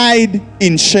will hide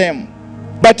in shame.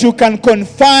 But you can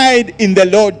confide in the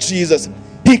Lord Jesus.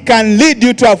 He can lead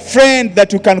you to a friend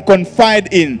that you can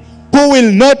confide in, who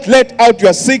will not let out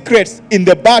your secrets in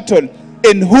the battle,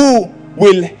 and who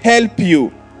will help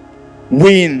you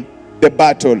win the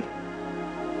battle.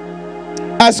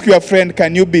 Ask your friend,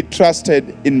 can you be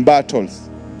trusted in battles?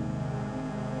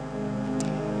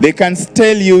 They can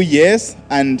tell you yes,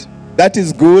 and that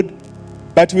is good.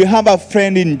 But we have a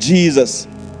friend in Jesus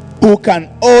who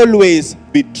can always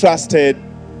be trusted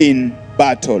in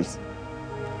battles.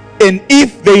 And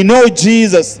if they know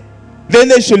Jesus, then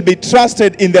they should be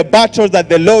trusted in the battles that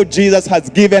the Lord Jesus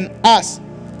has given us,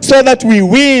 so that we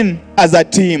win as a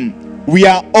team. We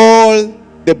are all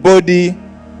the body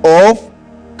of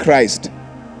Christ.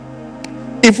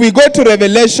 If we go to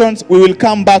Revelations, we will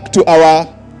come back to our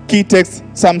key text,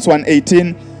 Psalms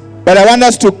 118. But I want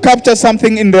us to capture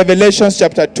something in Revelations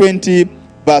chapter 20,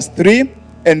 verse 3,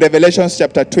 and Revelations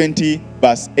chapter 20,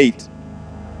 verse 8.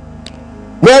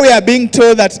 Where we are being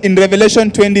told that in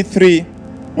Revelation 23,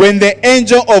 when the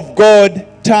angel of God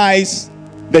ties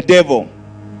the devil,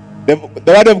 the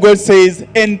word of God says,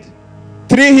 and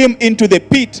threw him into the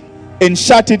pit and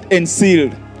shut it and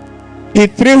sealed. He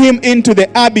threw him into the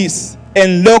abyss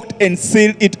and locked and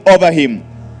sealed it over him,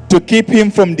 to keep him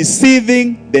from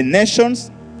deceiving the nations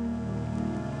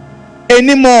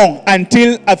anymore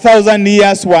until 1,000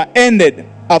 years were ended.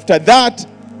 After that,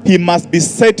 he must be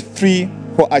set free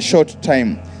for a short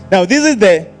time. Now, this is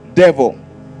the devil.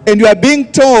 And you are being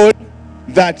told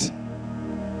that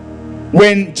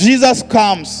when Jesus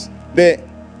comes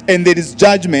and there is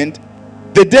judgment,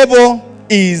 the devil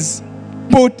is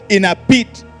put in a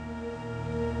pit,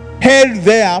 held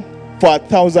there for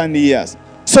 1,000 years,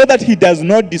 so that he does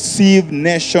not deceive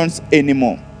nations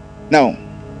anymore. Now,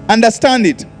 understand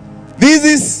it. This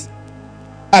is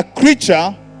a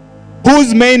creature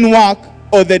whose main work,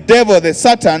 or the devil, the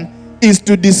Satan, is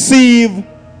to deceive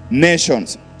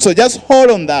nations. So just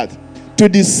hold on that. To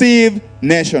deceive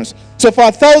nations. So for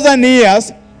 1,000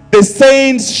 years, the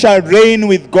saints shall reign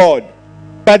with God.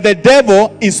 But the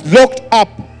devil is locked up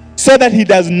so that he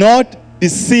does not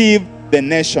deceive the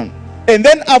nation. And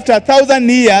then after 1,000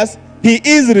 years, he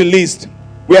is released.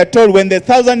 We are told when the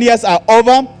 1,000 years are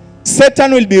over,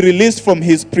 Satan will be released from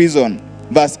his prison.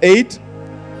 Verse 8.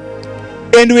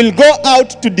 And will go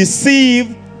out to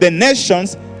deceive the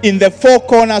nations in the four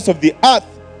corners of the earth,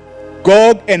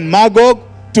 Gog and Magog,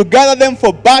 to gather them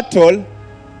for battle.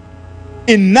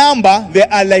 In number, they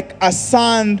are like a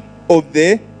sand of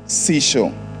the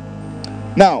seashore.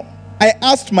 Now, I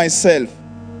asked myself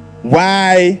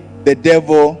why the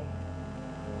devil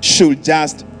should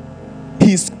just,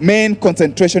 his main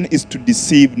concentration is to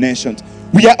deceive nations.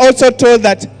 We are also told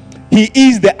that he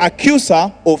is the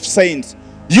accuser of saints.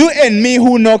 You and me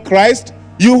who know Christ,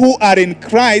 you who are in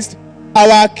Christ,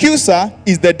 our accuser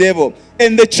is the devil.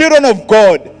 And the children of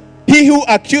God, he who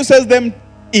accuses them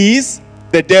is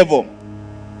the devil.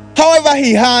 However,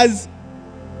 he has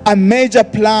a major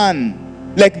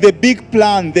plan, like the big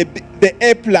plan, the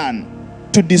A plan,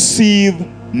 to deceive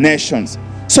nations.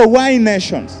 So why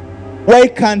nations? Why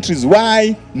countries?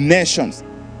 Why nations?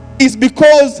 It's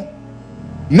because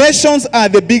nations are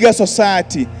the bigger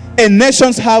society, and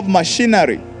nations have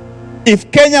machinery.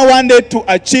 If Kenya wanted to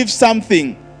achieve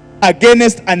something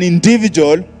against an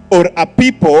individual or a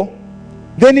people,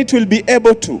 then it will be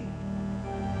able to.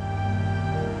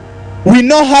 We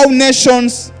know how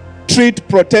nations treat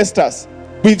protesters.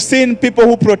 We've seen people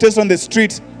who protest on the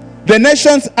streets. The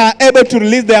nations are able to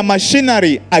release their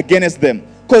machinery against them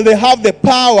because they have the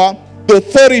power, the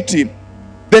authority.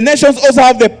 The nations also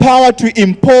have the power to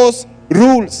impose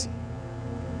rules.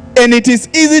 And it is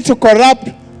easy to corrupt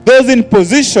those in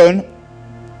position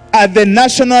at the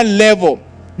national level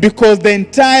because the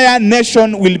entire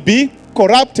nation will be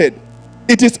corrupted.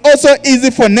 It is also easy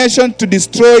for nations to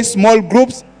destroy small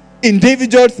groups,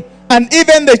 individuals, and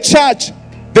even the church,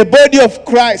 the body of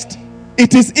Christ.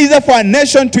 It is easier for a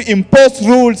nation to impose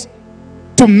rules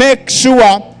to make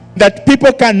sure that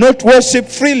people cannot worship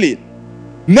freely.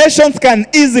 Nations can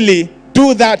easily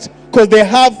do that because they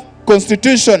have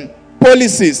constitution,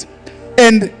 policies.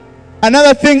 And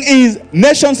another thing is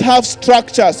nations have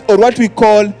structures, or what we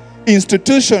call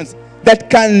institutions, that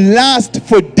can last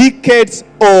for decades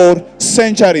or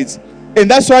centuries.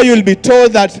 And that's why you'll be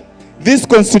told that this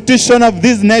constitution of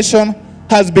this nation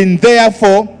has been there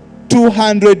for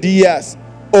 200 years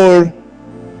or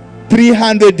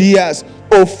 300 years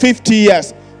or 50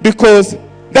 years, because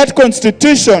that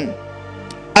constitution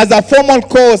as a formal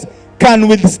cause can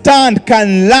withstand,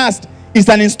 can last. It's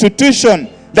an institution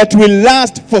that will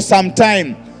last for some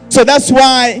time. So that's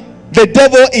why the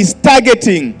devil is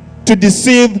targeting to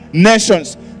deceive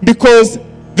nations, because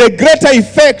the greater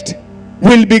effect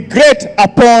will be great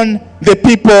upon the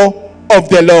people of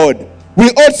the Lord. We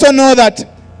also know that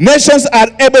nations are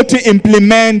able to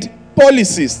implement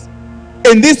policies,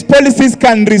 and these policies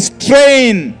can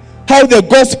restrain how the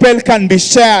gospel can be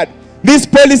shared. These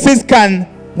policies can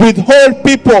withhold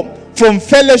people from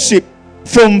fellowship,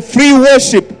 from free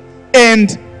worship,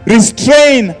 and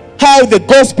restrain how the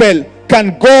gospel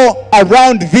can go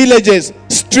around villages,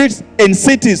 streets, and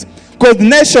cities, because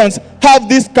nations have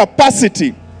this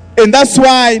capacity. And that's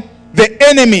why the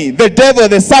enemy, the devil,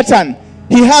 the Satan,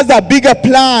 he has a bigger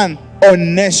plan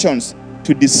on nations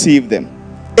to deceive them.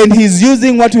 And he's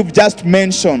using what we've just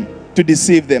mentioned to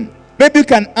deceive them. Maybe you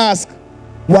can ask,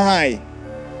 why?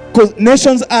 Because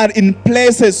nations are in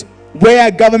places where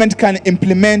government can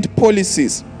implement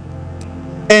policies.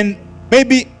 And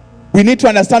maybe we need to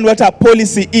understand what a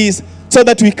policy is so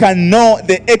that we can know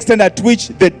the extent at which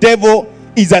the devil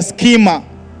is a schemer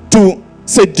to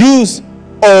seduce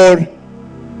or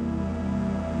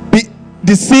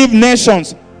deceive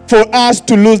nations for us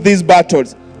to lose these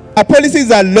battles. A policy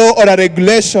is a law or a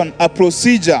regulation, a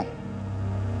procedure,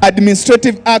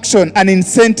 administrative action, an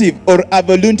incentive, or a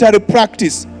voluntary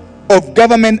practice of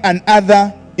government and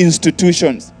other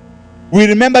institutions. We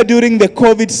remember during the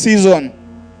COVID season,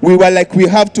 we were like, we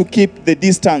have to keep the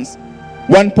distance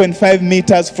 1.5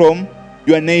 meters from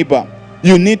your neighbor.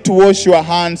 You need to wash your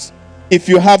hands. If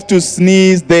you have to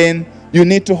sneeze, then you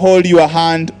need to hold your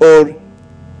hand or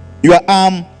your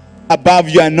arm above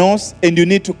your nose, and you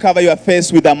need to cover your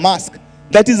face with a mask.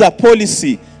 That is a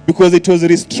policy because it was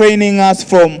restraining us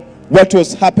from what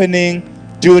was happening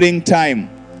during time.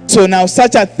 So now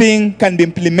such a thing can be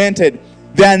implemented.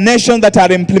 There are nations that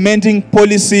are implementing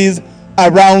policies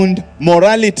around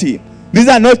morality. These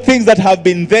are not things that have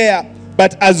been there,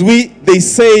 but they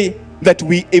say that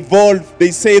we evolve.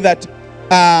 They say that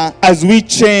as we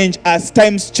change, as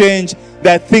times change,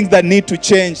 there are things that need to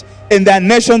change. And there are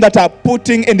nations that are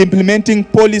putting and implementing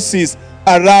policies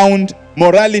around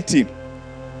morality,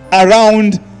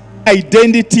 around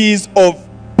identities of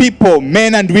people,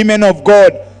 men and women of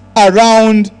God,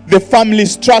 around the family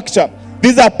structure.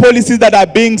 These are policies that are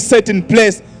being set in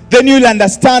place. Then you'll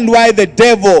understand why the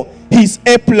devil, his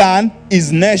plan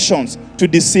is nations, to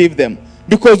deceive them.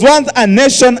 Because once a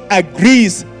nation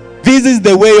agrees, this is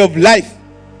the way of life.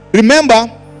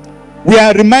 Remember, we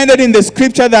are reminded in the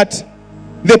scripture that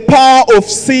the power of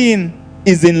sin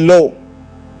is in law.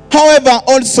 However,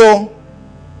 also,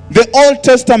 the Old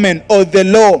Testament or the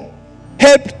law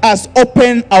helped us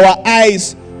open our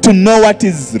eyes to know what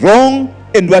is wrong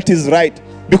and what is right.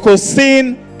 Because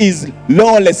sin is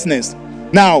lawlessness.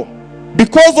 Now,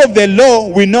 because of the law,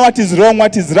 we know what is wrong,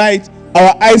 what is right.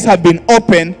 Our eyes have been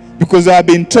opened because we have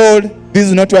been told this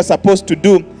is not what we are supposed to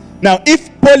do. Now, if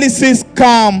policies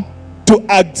come to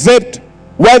accept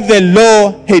what the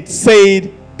law had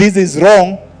said, this is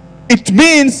wrong, it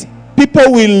means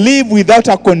people will live without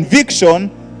a conviction,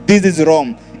 this is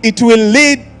wrong. It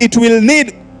will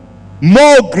need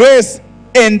more grace,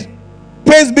 and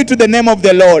praise be to the name of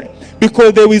the Lord,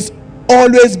 because there will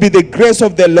always be the grace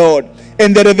of the Lord,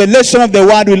 and the revelation of the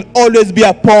word will always be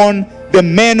upon the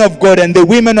men of God and the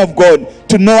women of God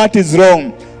to know what is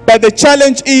wrong. But the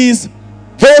challenge is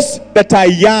those that are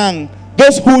young,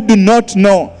 those who do not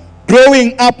know,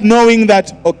 growing up knowing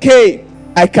that, okay,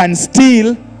 I can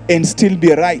steal and still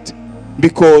be right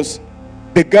because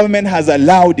the government has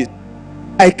allowed it.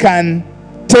 I can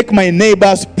take my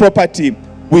neighbor's property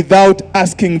without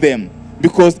asking them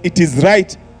because it is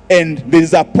right and there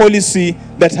is a policy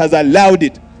that has allowed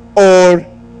it. Or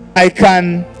I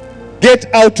can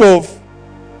get out of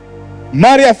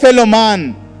marry a fellow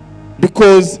man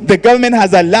because the government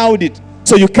has allowed it.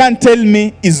 So you can't tell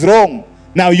me is wrong.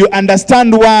 Now you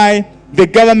understand why the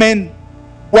government,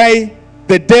 why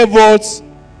the devil's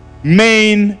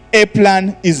main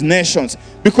plan is nations.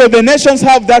 Because the nations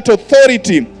have that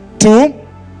authority to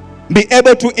be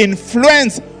able to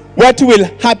influence what will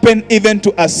happen even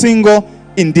to a single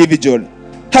individual.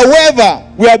 However,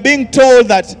 we are being told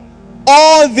that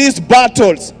all these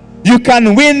battles, you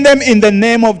can win them in the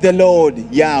name of the Lord,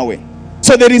 Yahweh.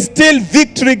 So there is still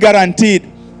victory guaranteed.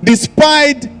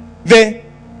 Despite the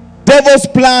devil's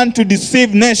plan to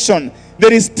deceive nation,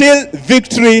 there is still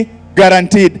victory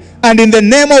guaranteed. And in the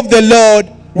name of the Lord,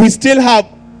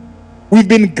 we've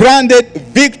been granted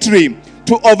victory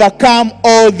to overcome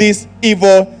all this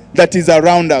evil that is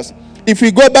around us. If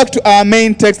we go back to our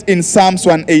main text in Psalms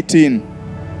 118,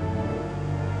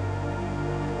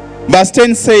 verse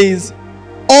 10 says,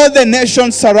 all the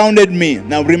nations surrounded me.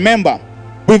 Now remember,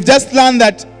 we've just learned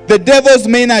that the devil's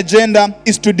main agenda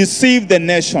is to deceive the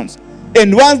nations.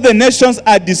 And once the nations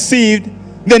are deceived,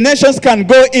 the nations can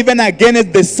go even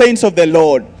against the saints of the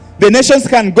Lord. The nations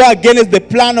can go against the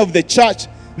plan of the church.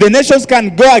 The nations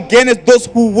can go against those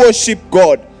who worship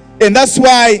God. And that's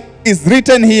why it's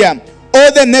written here,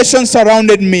 all the nations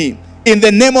surrounded me. In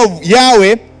the name of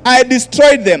Yahweh, I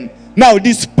destroyed them. Now,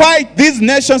 despite these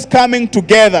nations coming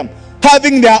together,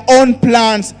 having their own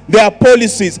plans, their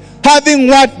policies, having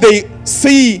what they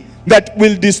see that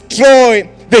will destroy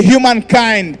the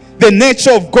humankind, the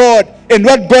nature of God, and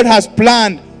what God has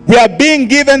planned, we are being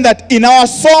given that in our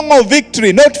song of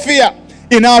victory, not fear,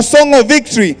 in our song of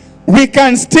victory, we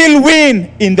can still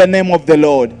win in the name of the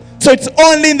Lord. So it's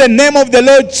only in the name of the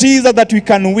Lord Jesus that we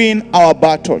can win our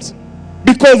battles.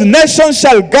 Because nations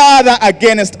shall gather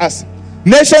against us.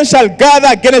 Nations shall gather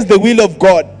against the will of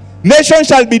God. Nations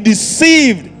shall be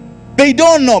deceived. They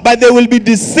don't know, but they will be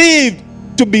deceived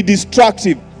to be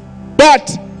destructive. But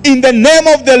in the name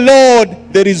of the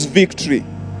Lord, there is victory.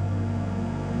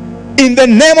 In the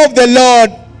name of the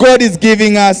Lord, God is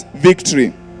giving us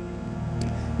victory.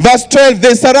 Verse 12,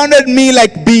 they surrounded me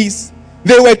like bees.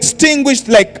 They were extinguished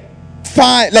like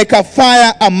fire, like a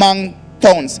fire among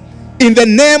thorns. In the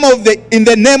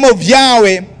name of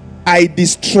Yahweh, I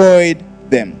destroyed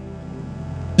them.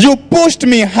 You pushed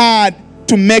me hard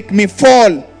to make me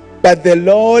fall, but the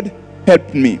Lord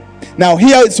helped me. Now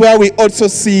here is where we also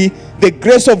see the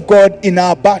grace of God in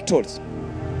our battles.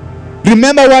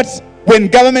 Remember when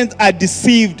governments are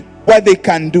deceived, what they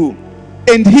can do.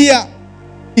 And here,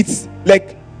 it's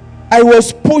like, I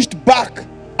was pushed back,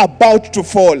 about to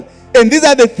fall. And these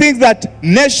are the things that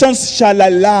nations shall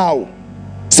allow.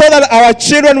 So that our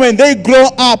children, when they grow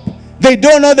up, they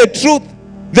don't know the truth.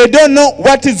 They don't know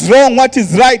what is wrong, what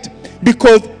is right.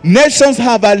 Because nations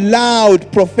have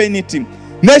allowed profanity.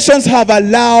 Nations have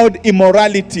allowed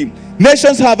immorality.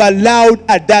 Nations have allowed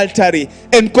adultery.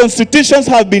 And constitutions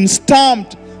have been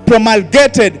stamped,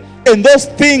 promulgated. And those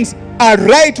things are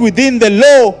right within the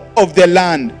law of the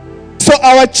land. So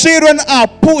our children are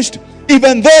pushed,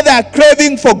 even though they are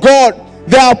craving for God,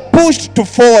 they are pushed to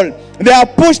fall. They are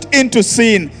pushed into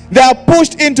sin. They are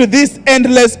pushed into these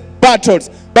endless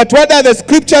battles. But what does the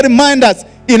scripture remind us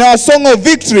in our song of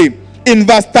victory? In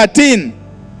verse 13,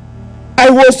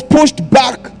 I was pushed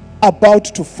back, about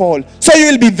to fall. So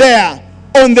you will be there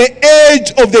on the edge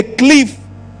of the cliff.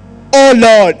 Oh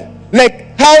Lord,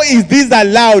 like, how is this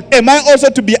allowed? Am I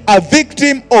also to be a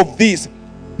victim of this?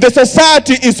 The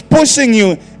society is pushing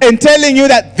you and telling you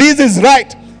that this is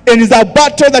right and is a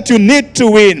battle that you need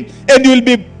to win. And you will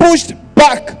be pushed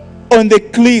back on the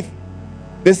cliff.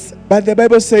 But the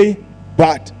Bible says,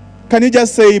 but. Can you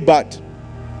just say but?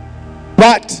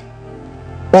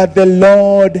 But the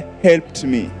Lord helped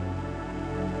me.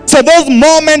 So those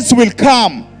moments will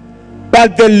come,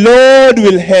 but the Lord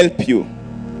will help you.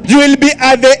 You will be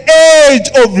at the edge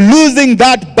of losing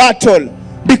that battle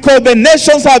because the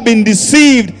nations have been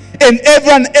deceived and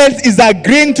everyone else is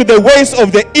agreeing to the ways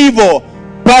of the evil.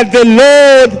 But the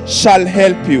Lord shall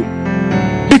help you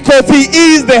because he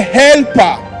is the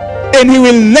helper and he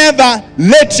will never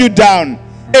let you down.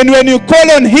 And when you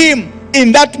call on him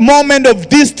in that moment of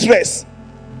distress,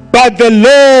 but the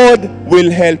Lord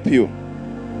will help you.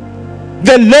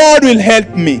 The Lord will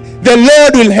help me. The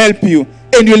Lord will help you.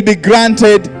 And you'll be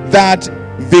granted that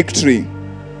victory.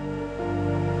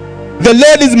 The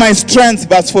Lord is my strength,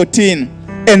 verse 14,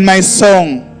 and my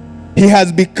song. He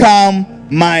has become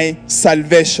my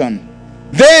salvation.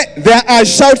 There are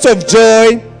shouts of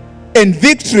joy and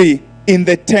victory in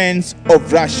the tents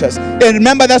of righteous. And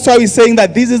remember, that's why we're saying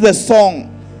that this is the song.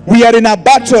 We are in a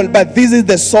battle, but this is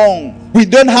the song. We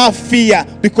don't have fear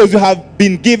because we have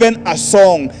been given a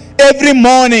song. Every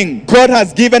morning, God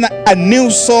has given a new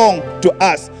song to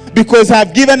us because He has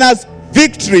given us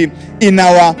victory in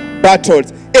our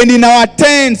battles. And in our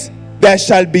tents, there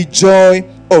shall be joy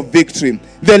of victory.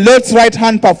 The Lord's right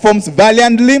hand performs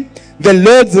valiantly. The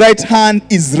Lord's right hand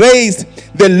is raised.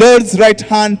 The Lord's right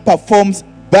hand performs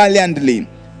valiantly.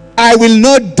 I will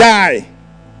not die,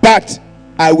 but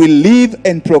I will live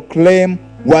and proclaim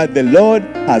what the Lord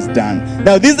has done.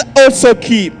 Now, this is also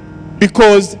key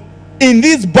because in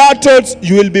these battles,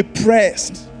 you will be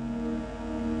pressed.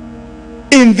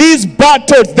 In these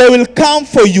battles, they will come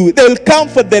for you. They will come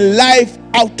for the life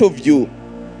out of you.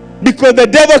 Because the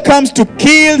devil comes to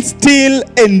kill, steal,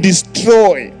 and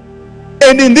destroy.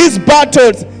 And in these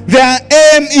battles, their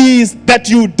aim is that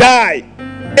you die.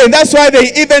 And that's why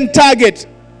they even target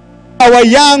our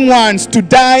young ones to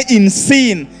die in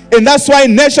sin. And that's why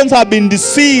nations have been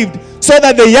deceived, so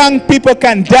that the young people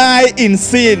can die in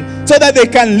sin, so that they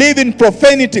can live in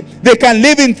profanity. They can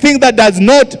live in things that does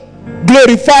not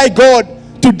glorify God,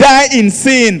 to die in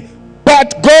sin.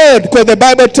 But God, because the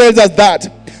Bible tells us that,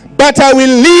 but I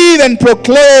will live and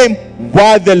proclaim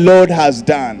what the Lord has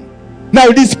done. Now,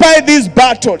 despite these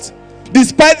battles,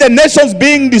 despite the nations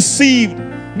being deceived,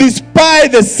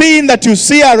 despite the sin that you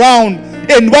see around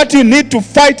and what you need to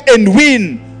fight and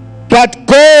win, but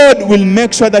God will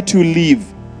make sure that you live.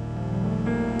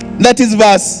 That is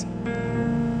verse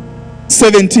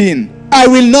 17. I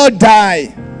will not die.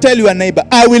 Tell your neighbor,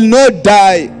 I will not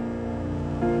die,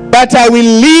 but I will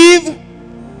live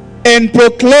and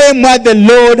proclaim what the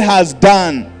Lord has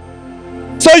done.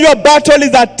 So your battle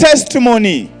is a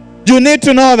testimony. You need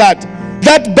to know that.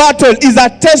 That battle is a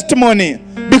testimony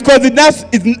because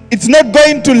it's not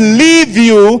going to leave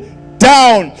you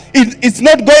down. It's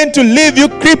not going to leave you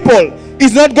crippled.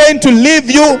 It's not going to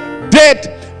leave you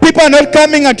dead. People are not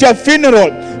coming at your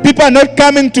funeral. People are not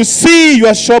coming to see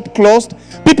your shop closed.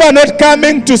 People are not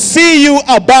coming to see you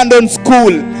abandon school.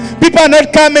 People are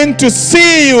not coming to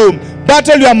see you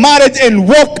battle your marriage and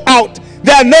walk out.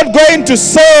 They are not going to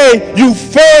say you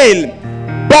fail.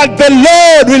 But the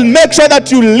Lord will make sure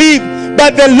that you live.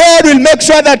 But the Lord will make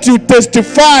sure that you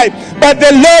testify. But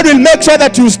the Lord will make sure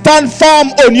that you stand firm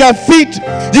on your feet.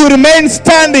 You remain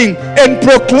standing and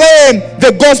proclaim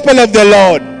the gospel of the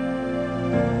Lord.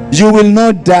 You will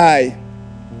not die,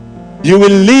 you will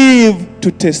live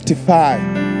to testify.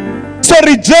 So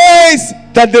rejoice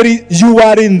that you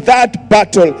are in that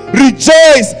battle.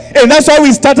 Rejoice. And that's why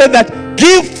we started that.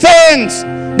 Give thanks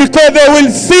because they will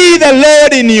see the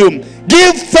Lord in you.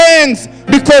 Give thanks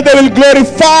because they will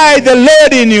glorify the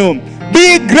Lord in you.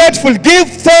 Be grateful. Give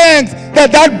thanks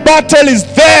that that battle is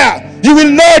there. You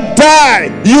will not die.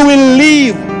 You will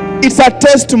live. It's a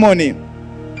testimony.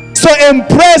 So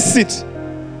embrace it.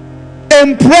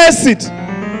 Embrace it.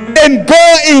 And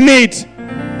go in it.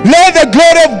 Let the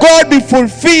glory of God be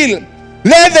fulfilled.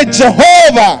 Let the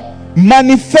Jehovah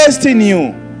manifest in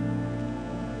you.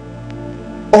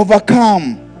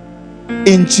 Overcome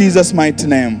in Jesus' mighty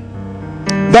name.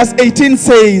 Verse 18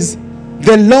 says,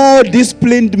 the Lord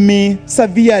disciplined me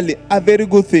severely, a very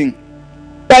good thing,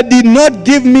 but did not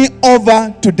give me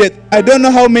over to death. I don't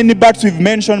know how many battles we've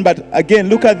mentioned, but again,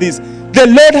 look at this. The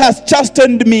Lord has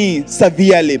chastened me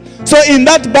severely. So in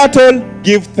that battle,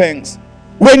 give thanks.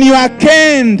 When you are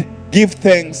caned, give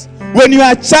thanks. When you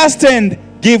are chastened,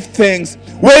 give thanks.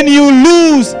 When you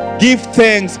lose, give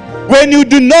thanks. When you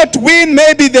do not win,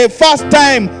 maybe the first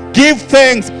time, give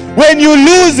thanks. When you're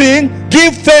losing,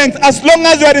 give thanks. As long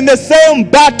as you are in the same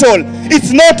battle,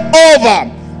 it's not over.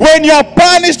 When you are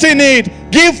punished in it,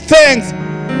 give thanks,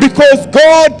 because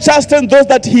God chastens those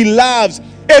that he loves.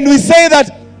 And we say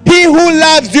that he who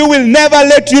loves you will never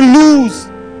let you lose.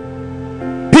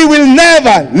 He will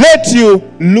never let you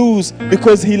lose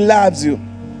because he loves you.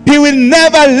 He will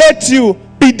never let you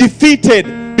be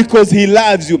defeated because he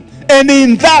loves you. And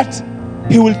in that,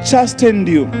 he will chasten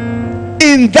you.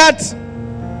 In that,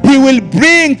 he will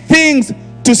bring things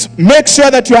to make sure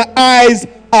that your eyes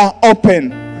are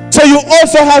open. So you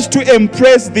also have to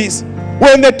embrace this.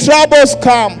 When the troubles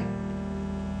come,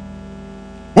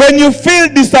 when you feel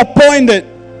disappointed,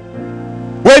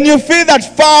 when you feel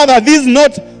that, Father,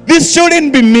 this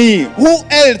shouldn't be me. Who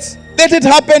else? Let it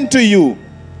happen to you.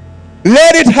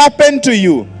 Let it happen to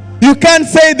you. You can't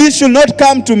say this should not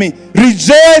come to me.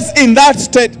 Rejoice in that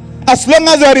state. As long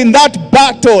as you are in that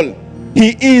battle,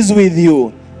 he is with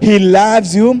you. He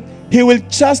loves you. He will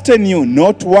chasten you,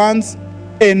 not once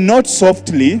and not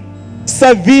softly,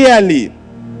 severely.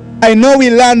 I know we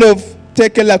learned of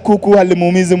tekela kuku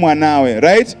halimumizi mwanawe,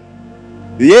 right?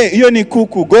 Yeah, hiyo ni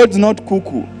kuku. God's not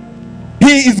kuku.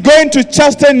 He is going to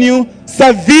chasten you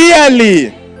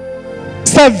severely.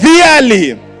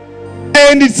 Severely.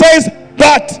 And it says,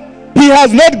 but he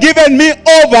has not given me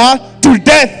over to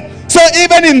death. So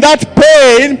even in that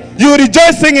pain, you're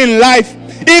rejoicing in life.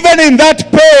 Even in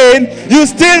that pain, you're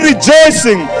still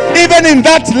rejoicing. Even in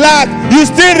that lack, you're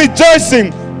still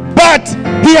rejoicing. But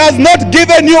he has not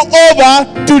given you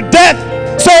over to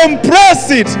death. So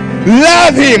embrace it.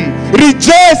 Love him.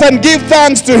 Rejoice and give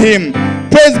thanks to him.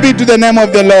 Praise be to the name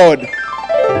of the Lord.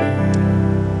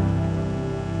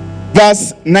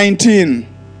 Verse 19.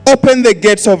 Open the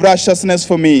gates of righteousness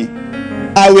for me.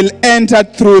 I will enter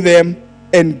through them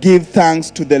and give thanks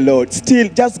to the Lord. Still,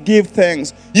 just give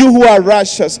thanks. You who are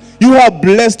righteous, you who are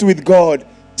blessed with God,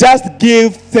 just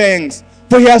give thanks.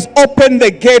 For he has opened the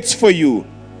gates for you.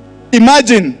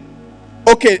 Imagine,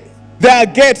 okay, there are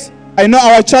gates. I know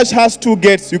our church has 2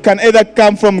 gates. You can either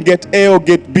come from gate A or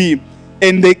gate B,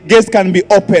 and the gates can be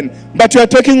open. But you are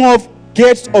talking of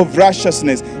gates of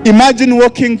righteousness. Imagine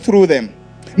walking through them.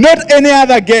 Not any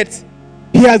other gates.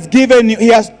 He has given you, he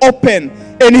has opened,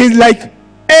 and he's like,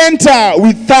 enter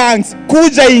with thanks.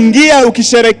 Kuja, ingia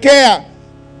ukisherekea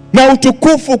na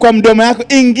utukufu kwa mdomo yako.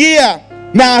 Ingia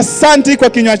na asanti kwa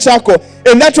kinywa chako.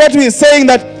 And that's what we're saying,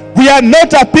 that we are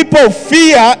not a people of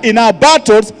fear in our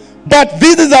battles, but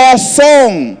this is our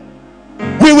song.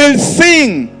 We will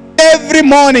sing every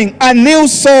morning a new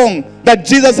song that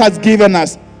Jesus has given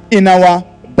us in our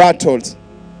battles.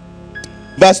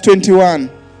 Verse 21.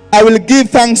 I will give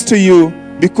thanks to you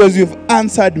because you've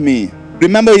answered me.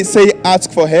 Remember, he said, ask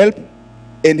for help,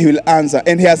 and he will answer.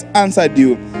 And he has answered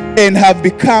you, and have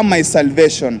become my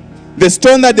salvation. The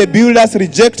stone that the builders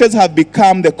rejected have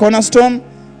become the cornerstone.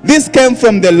 This came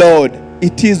from the Lord.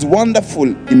 It is wonderful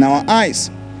in our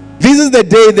eyes. This is the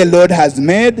day the Lord has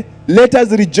made. Let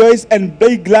us rejoice and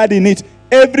be glad in it.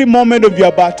 Every moment of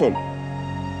your battle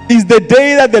is the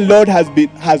day that the Lord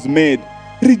has made.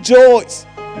 Rejoice.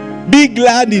 Be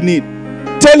glad in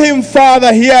it. Tell him,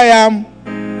 Father, here I am.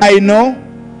 I know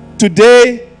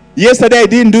today, yesterday I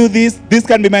didn't do this. This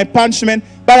can be my punishment.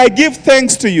 But I give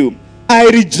thanks to you. I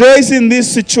rejoice in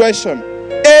this situation.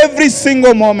 Every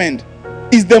single moment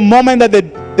is the moment that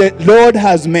the Lord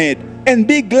has made. And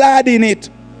be glad in it.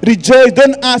 Rejoice.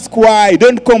 Don't ask why.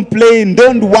 Don't complain.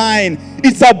 Don't whine.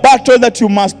 It's a battle that you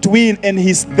must win, and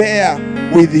he's there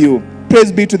with you.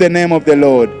 Praise be to the name of the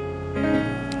Lord.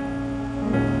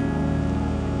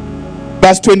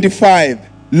 Verse 25.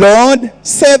 Lord,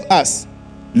 save us.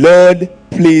 Lord,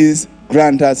 please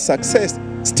grant us success.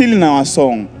 Still in our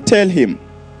song. Tell him.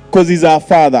 Because he's our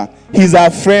father. He's our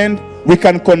friend. We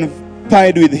can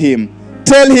confide with him.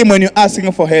 Tell him when you're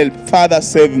asking for help, Father,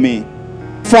 save me.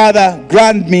 Father,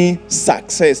 grant me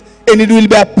success. And it will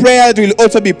be a prayer that we'll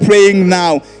also be praying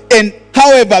now. And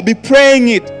however, be praying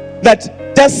it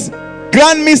that just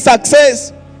grant me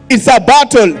success. It's a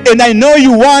battle and I know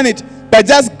you want it, but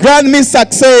just grant me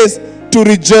success to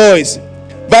rejoice.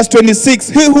 Verse 26,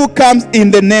 he who comes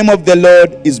in the name of the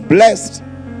Lord is blessed.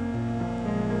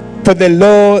 For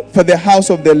the house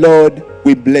of the Lord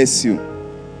we bless you.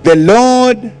 The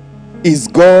Lord is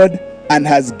God and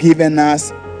has given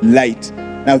us light.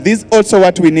 Now this is also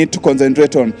what we need to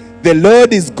concentrate on. The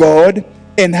Lord is God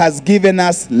and has given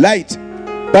us light.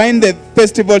 Bind the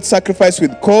festival sacrifice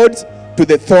with cords to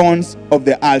the thorns of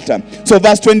the altar. So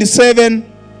verse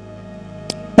 27,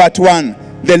 part 1.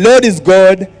 The Lord is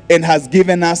God and has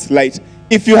given us light.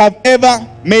 If you have ever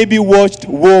maybe watched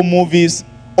war movies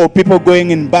or people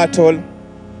going in battle,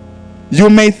 you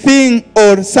may think,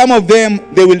 or some of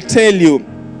them, they will tell you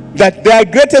that their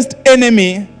greatest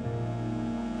enemy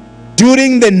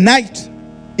during the night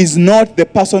is not the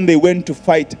person they went to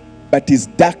fight, but is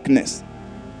darkness.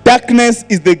 Darkness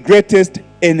is the greatest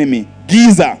enemy.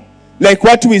 Giza, like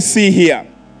what we see here.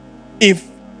 If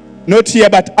not here,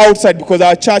 but outside, because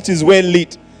our church is well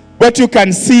lit. What you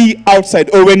can see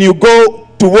outside, or when you go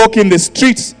to walk in the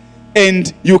streets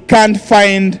and you can't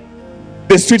find,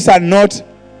 the streets are not,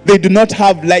 they do not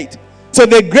have light. So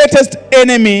the greatest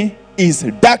enemy is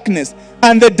darkness.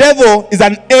 And the devil is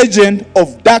an agent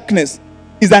of darkness,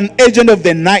 is an agent of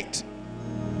the night.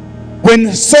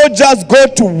 When soldiers go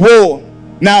to war,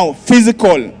 now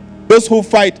physical, those who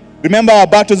fight, remember our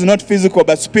battles are not physical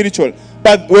but spiritual.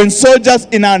 But when soldiers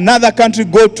in another country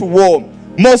go to war,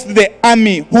 most of the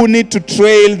army who need to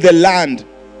trail the land,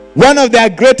 one of their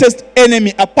greatest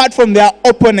enemy, apart from their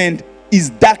opponent, is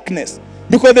darkness.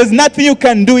 Because there's nothing you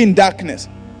can do in darkness.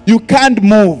 You can't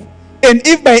move. And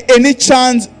if by any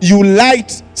chance you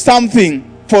light something,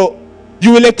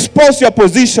 you will expose your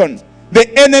position, the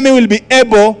enemy will be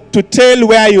able to tell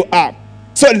where you are.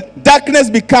 So darkness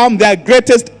becomes their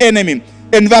greatest enemy.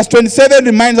 And verse 27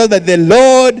 reminds us that the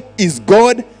Lord is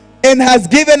God and has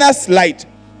given us light.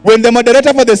 When the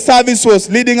moderator for the service was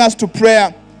leading us to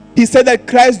prayer, he said that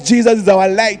Christ Jesus is our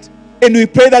light. And we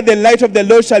pray that the light of the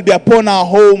Lord shall be upon our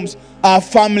homes, our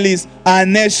families, our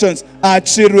nations, our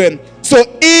children. So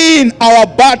in our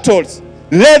battles,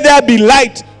 let there be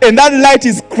light. And that light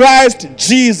is Christ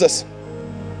Jesus.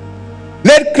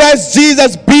 Let Christ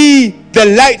Jesus be the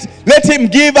light. Let him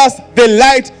give us the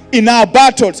light in our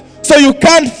battles. So you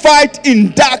can't fight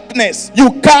in darkness.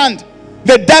 You can't.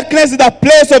 The darkness is the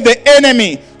place of the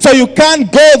enemy. So you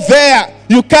can't go there.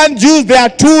 You can't use their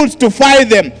tools to fight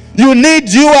them. You need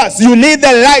yours. You need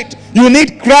the light. You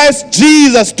need Christ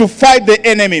Jesus to fight the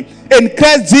enemy. And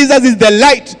Christ Jesus is the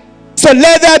light. So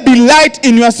let there be light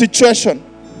in your situation.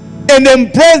 And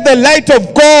embrace the light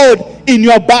of God in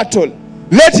your battle.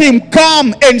 Let him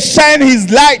come and shine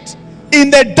his light in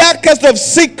the darkest of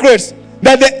secrets,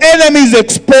 that the enemy is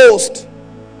exposed.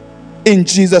 In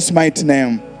Jesus' mighty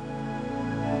name.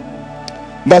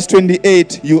 Verse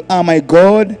 28, you are my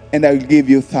God and I will give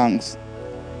you thanks.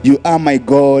 You are my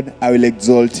God, I will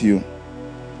exalt you.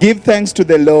 Give thanks to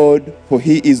the Lord, for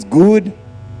he is good.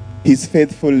 His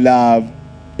faithful love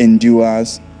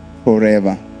endures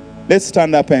forever. Let's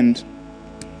stand up and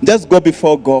just go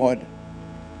before God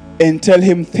and tell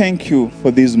him thank you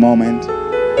for this moment.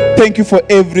 Thank you for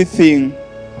everything.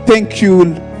 Thank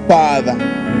you, Father.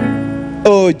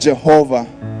 Oh, Jehovah,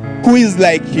 who is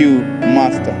like you,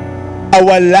 Master?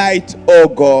 Our light, oh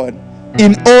God.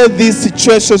 In all these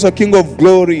situations, O King of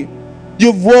Glory,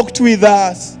 you've walked with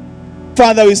us.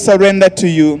 Father, we surrender to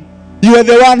you. You are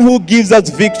the one who gives us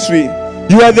victory.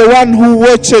 You are the one who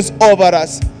watches over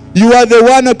us. You are the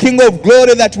one, O King of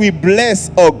Glory, that we bless,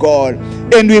 O God.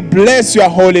 And we bless your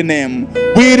holy name.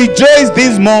 We rejoice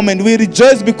this moment. We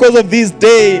rejoice because of this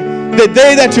day, the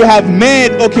day that you have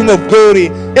made, O King of Glory.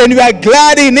 And we are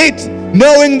glad in it,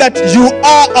 knowing that you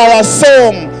are our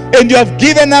song and you have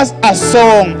given us a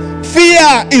song.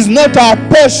 Fear is not our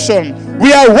portion.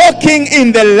 We are walking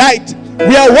in the light.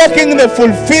 We are walking in the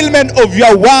fulfillment of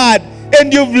your word.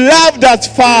 And you've loved us,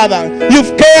 Father.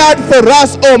 You've cared for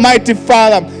us, Almighty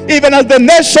Father. Even as the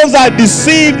nations are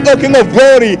deceived, O King of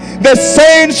Glory, the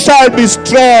saints shall be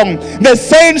strong. The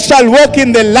saints shall walk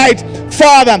in the light,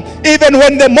 Father. Even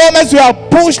when the moments we are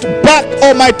pushed back,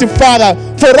 Almighty Father,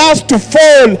 for us to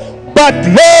fall, but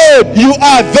Lord, you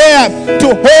are there to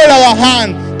hold our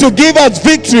hand, to give us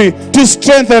victory, to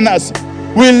strengthen us.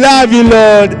 We love you,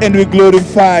 Lord, and we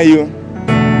glorify you.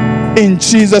 In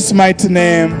Jesus' mighty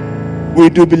name, we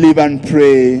do believe and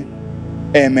pray.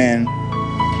 Amen.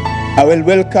 I will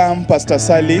welcome Pastor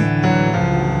Sally,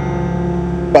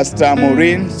 Pastor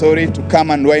Maureen, to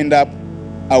come and wind up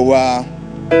our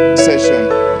session.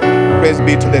 Praise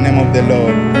be to the name of the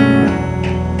Lord.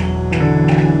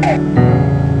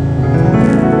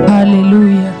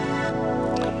 Hallelujah.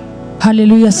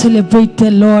 Hallelujah. Celebrate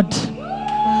the Lord.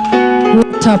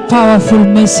 What a powerful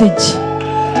message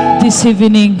this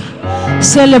evening.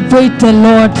 Celebrate the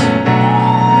Lord.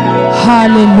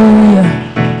 Hallelujah.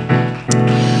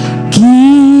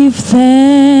 Give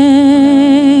thanks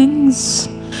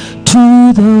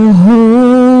to the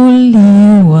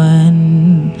Holy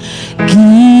One.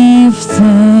 Give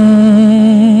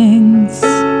thanks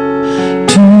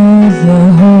to the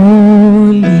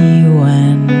Holy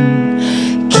One.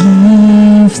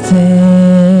 Give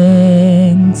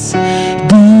thanks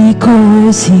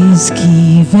because He's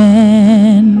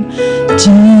given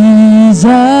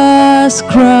Jesus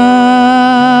Christ,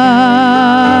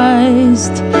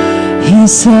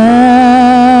 His Son.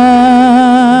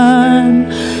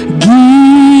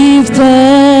 Give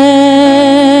thanks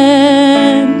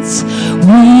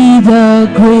with a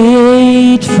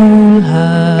grateful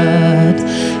heart.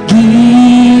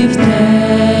 Give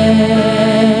thanks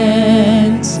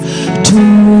to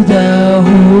the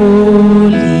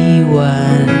Holy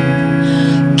One.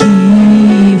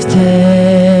 Give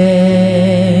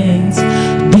thanks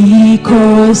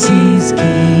because He's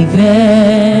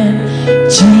given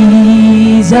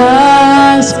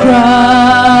Jesus Christ,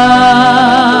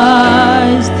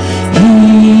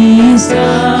 His Son.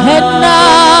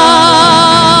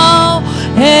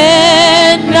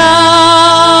 And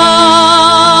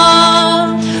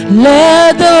now,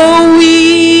 let the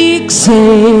weak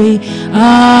say,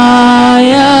 I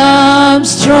am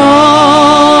strong.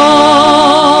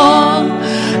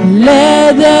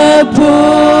 Let the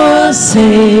poor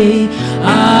say,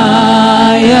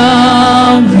 I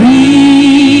am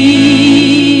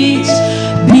rich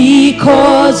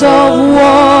because of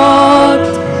what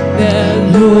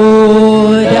the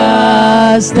Lord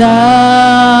has done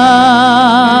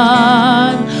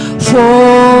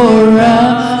for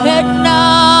us. And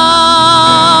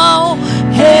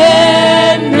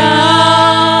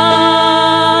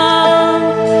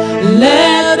now,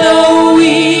 let the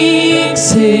weak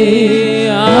say,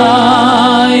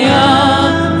 I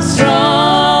am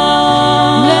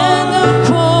strong.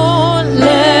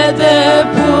 Let the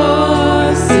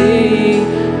poor say,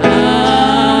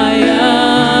 I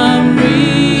am rich.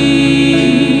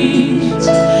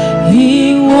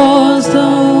 He was the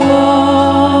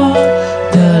one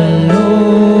the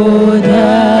Lord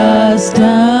has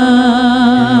done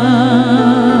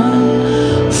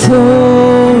for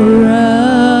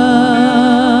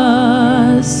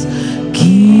us.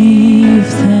 Give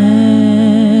thanks.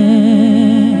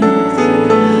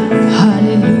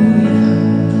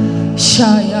 Hallelujah.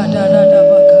 Shaya da da da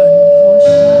bakan.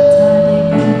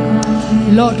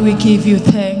 Lord, we give you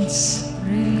thanks.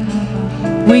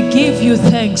 We give you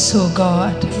thanks, oh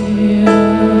God.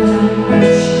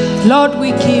 Lord,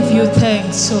 we give you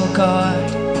thanks, oh God.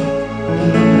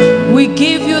 We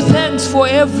give you thanks for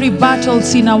every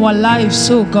battles in our lives,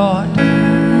 oh God,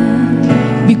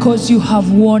 because you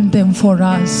have won them for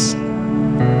us.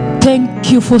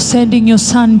 Thank you for sending your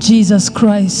Son, Jesus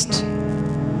Christ,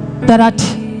 that at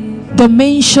the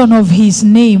mention of His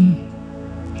name,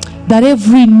 that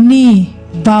every knee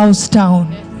bows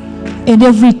down and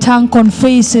every tongue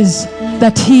confesses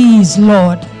that He is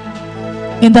Lord.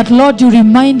 And that, Lord, you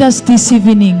remind us this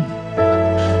evening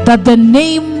that the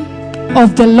name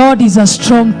of the Lord is a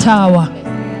strong tower,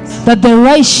 that the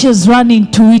righteous run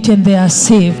into it and they are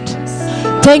saved.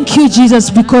 Thank you,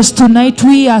 Jesus, because tonight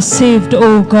we are saved,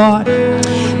 oh God.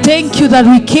 Thank you that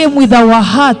we came with our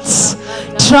hearts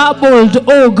troubled,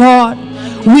 oh God.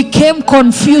 We came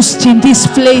confused in this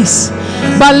place.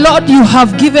 But Lord, you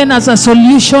have given us a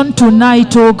solution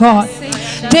tonight, oh God.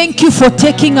 Thank you for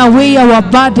taking away our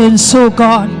burdens, oh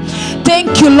God.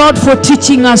 Thank you, Lord, for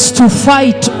teaching us to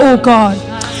fight, oh God,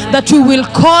 that we will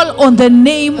call on the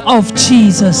name of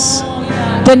Jesus,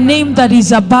 the name that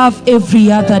is above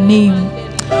every other name.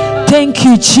 Thank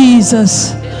you,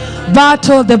 Jesus.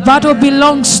 The battle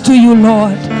belongs to you,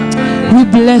 Lord. We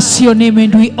bless your name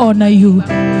and we honor you.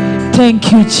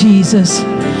 Thank you, Jesus.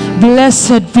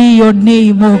 Blessed be your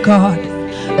name, O God.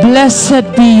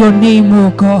 Blessed be your name, O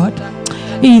God.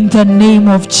 In the name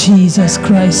of Jesus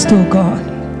Christ, O God.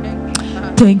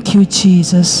 Thank you,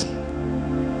 Jesus.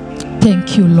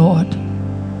 Thank you, Lord.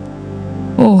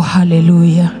 Oh,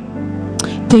 hallelujah.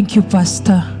 Thank you,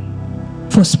 Pastor,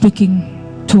 for speaking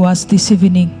to us this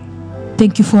evening.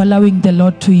 Thank you for allowing the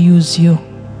Lord to use you.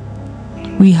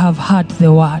 We have heard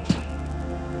the word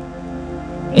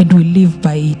and we live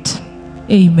by it.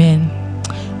 Amen.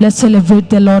 Let's celebrate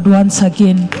the Lord once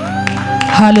again.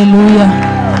 Hallelujah.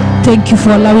 Thank you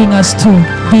for allowing us to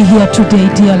be here today,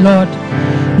 dear Lord.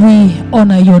 We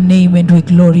honor your name and we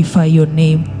glorify your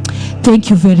name. Thank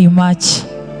you very much,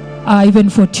 even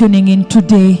for tuning in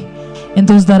today. And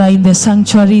those that are in the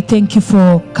sanctuary, thank you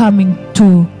for coming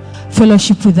to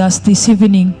fellowship with us this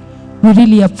evening. We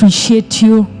really appreciate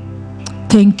you.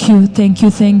 Thank you, thank you,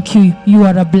 thank you. You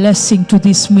are a blessing to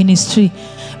this ministry.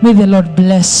 May the Lord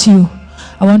bless you.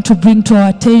 I want to bring to our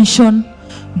attention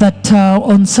that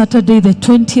on Saturday the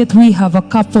 20th, we have a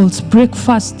couple's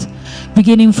breakfast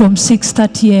beginning from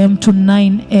 6:30 a.m. to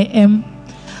 9 a.m.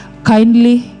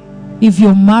 Kindly, if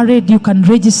you're married, you can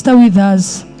register with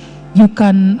us. You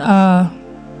can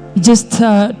just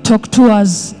talk to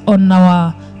us on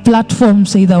our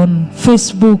platforms, either on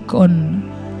Facebook, on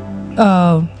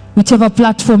whichever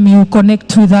platform you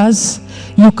connect with us.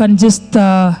 You can just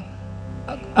talk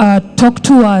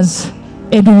to us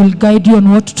and we will guide you on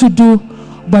what to do.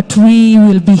 But we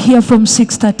will be here from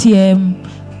 6:30 a.m.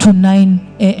 to 9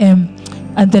 a.m.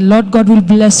 And the Lord God will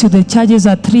bless you. The charges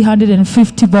are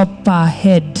 350 bob per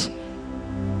head.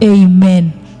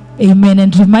 Amen. Amen.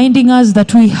 And reminding us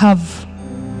that we have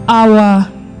our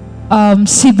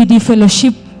CBD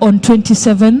fellowship on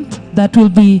 27th. That will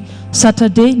be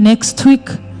Saturday next week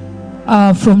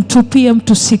from 2 p.m.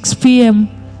 to 6 p.m.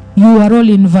 You are all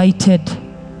invited.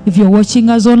 If you're watching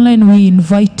us online, we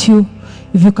invite you.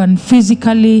 If you can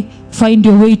physically find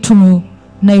your way to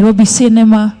Nairobi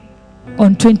Cinema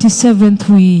on 27th,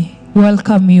 we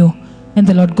welcome you. And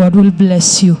the Lord God will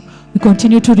bless you. We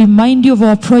continue to remind you of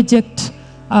our project,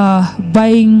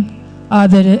 repairing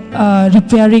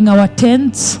our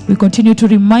tents. We continue to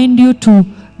remind you to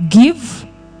give.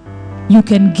 You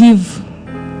can give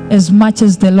as much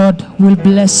as the Lord will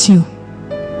bless you.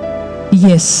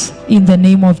 Yes, in the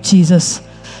name of Jesus.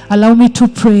 Allow me to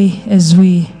pray as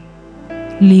we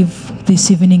leave this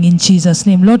evening in Jesus'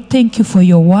 name. Lord, thank you for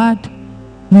your word.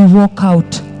 We walk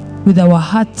out with our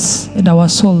hearts and our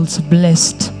souls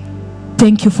blessed.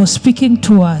 Thank you for speaking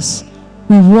to us.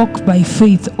 We walk by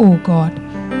faith, oh God.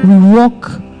 We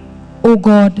walk, oh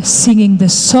God, singing the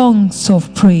songs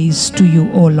of praise to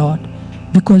you, oh Lord,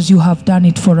 because you have done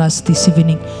it for us this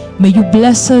evening. May you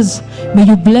bless us. May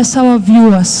you bless our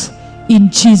viewers. In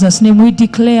Jesus' name, we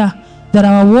declare that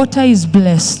our water is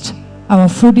blessed. Our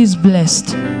food is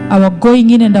blessed. Our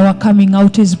going in and our coming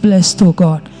out is blessed, oh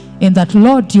God. And that,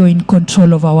 Lord, you're in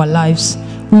control of our lives.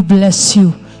 We bless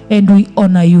you and we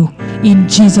honor you. In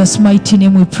Jesus' mighty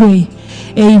name we pray.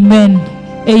 Amen.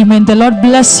 Amen. The Lord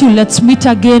bless you. Let's meet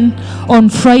again on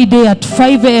Friday at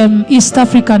 5 a.m. East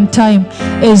African time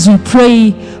as we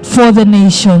pray for the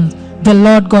nation. The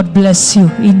Lord God bless you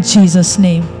in Jesus'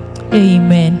 name.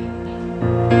 Amen.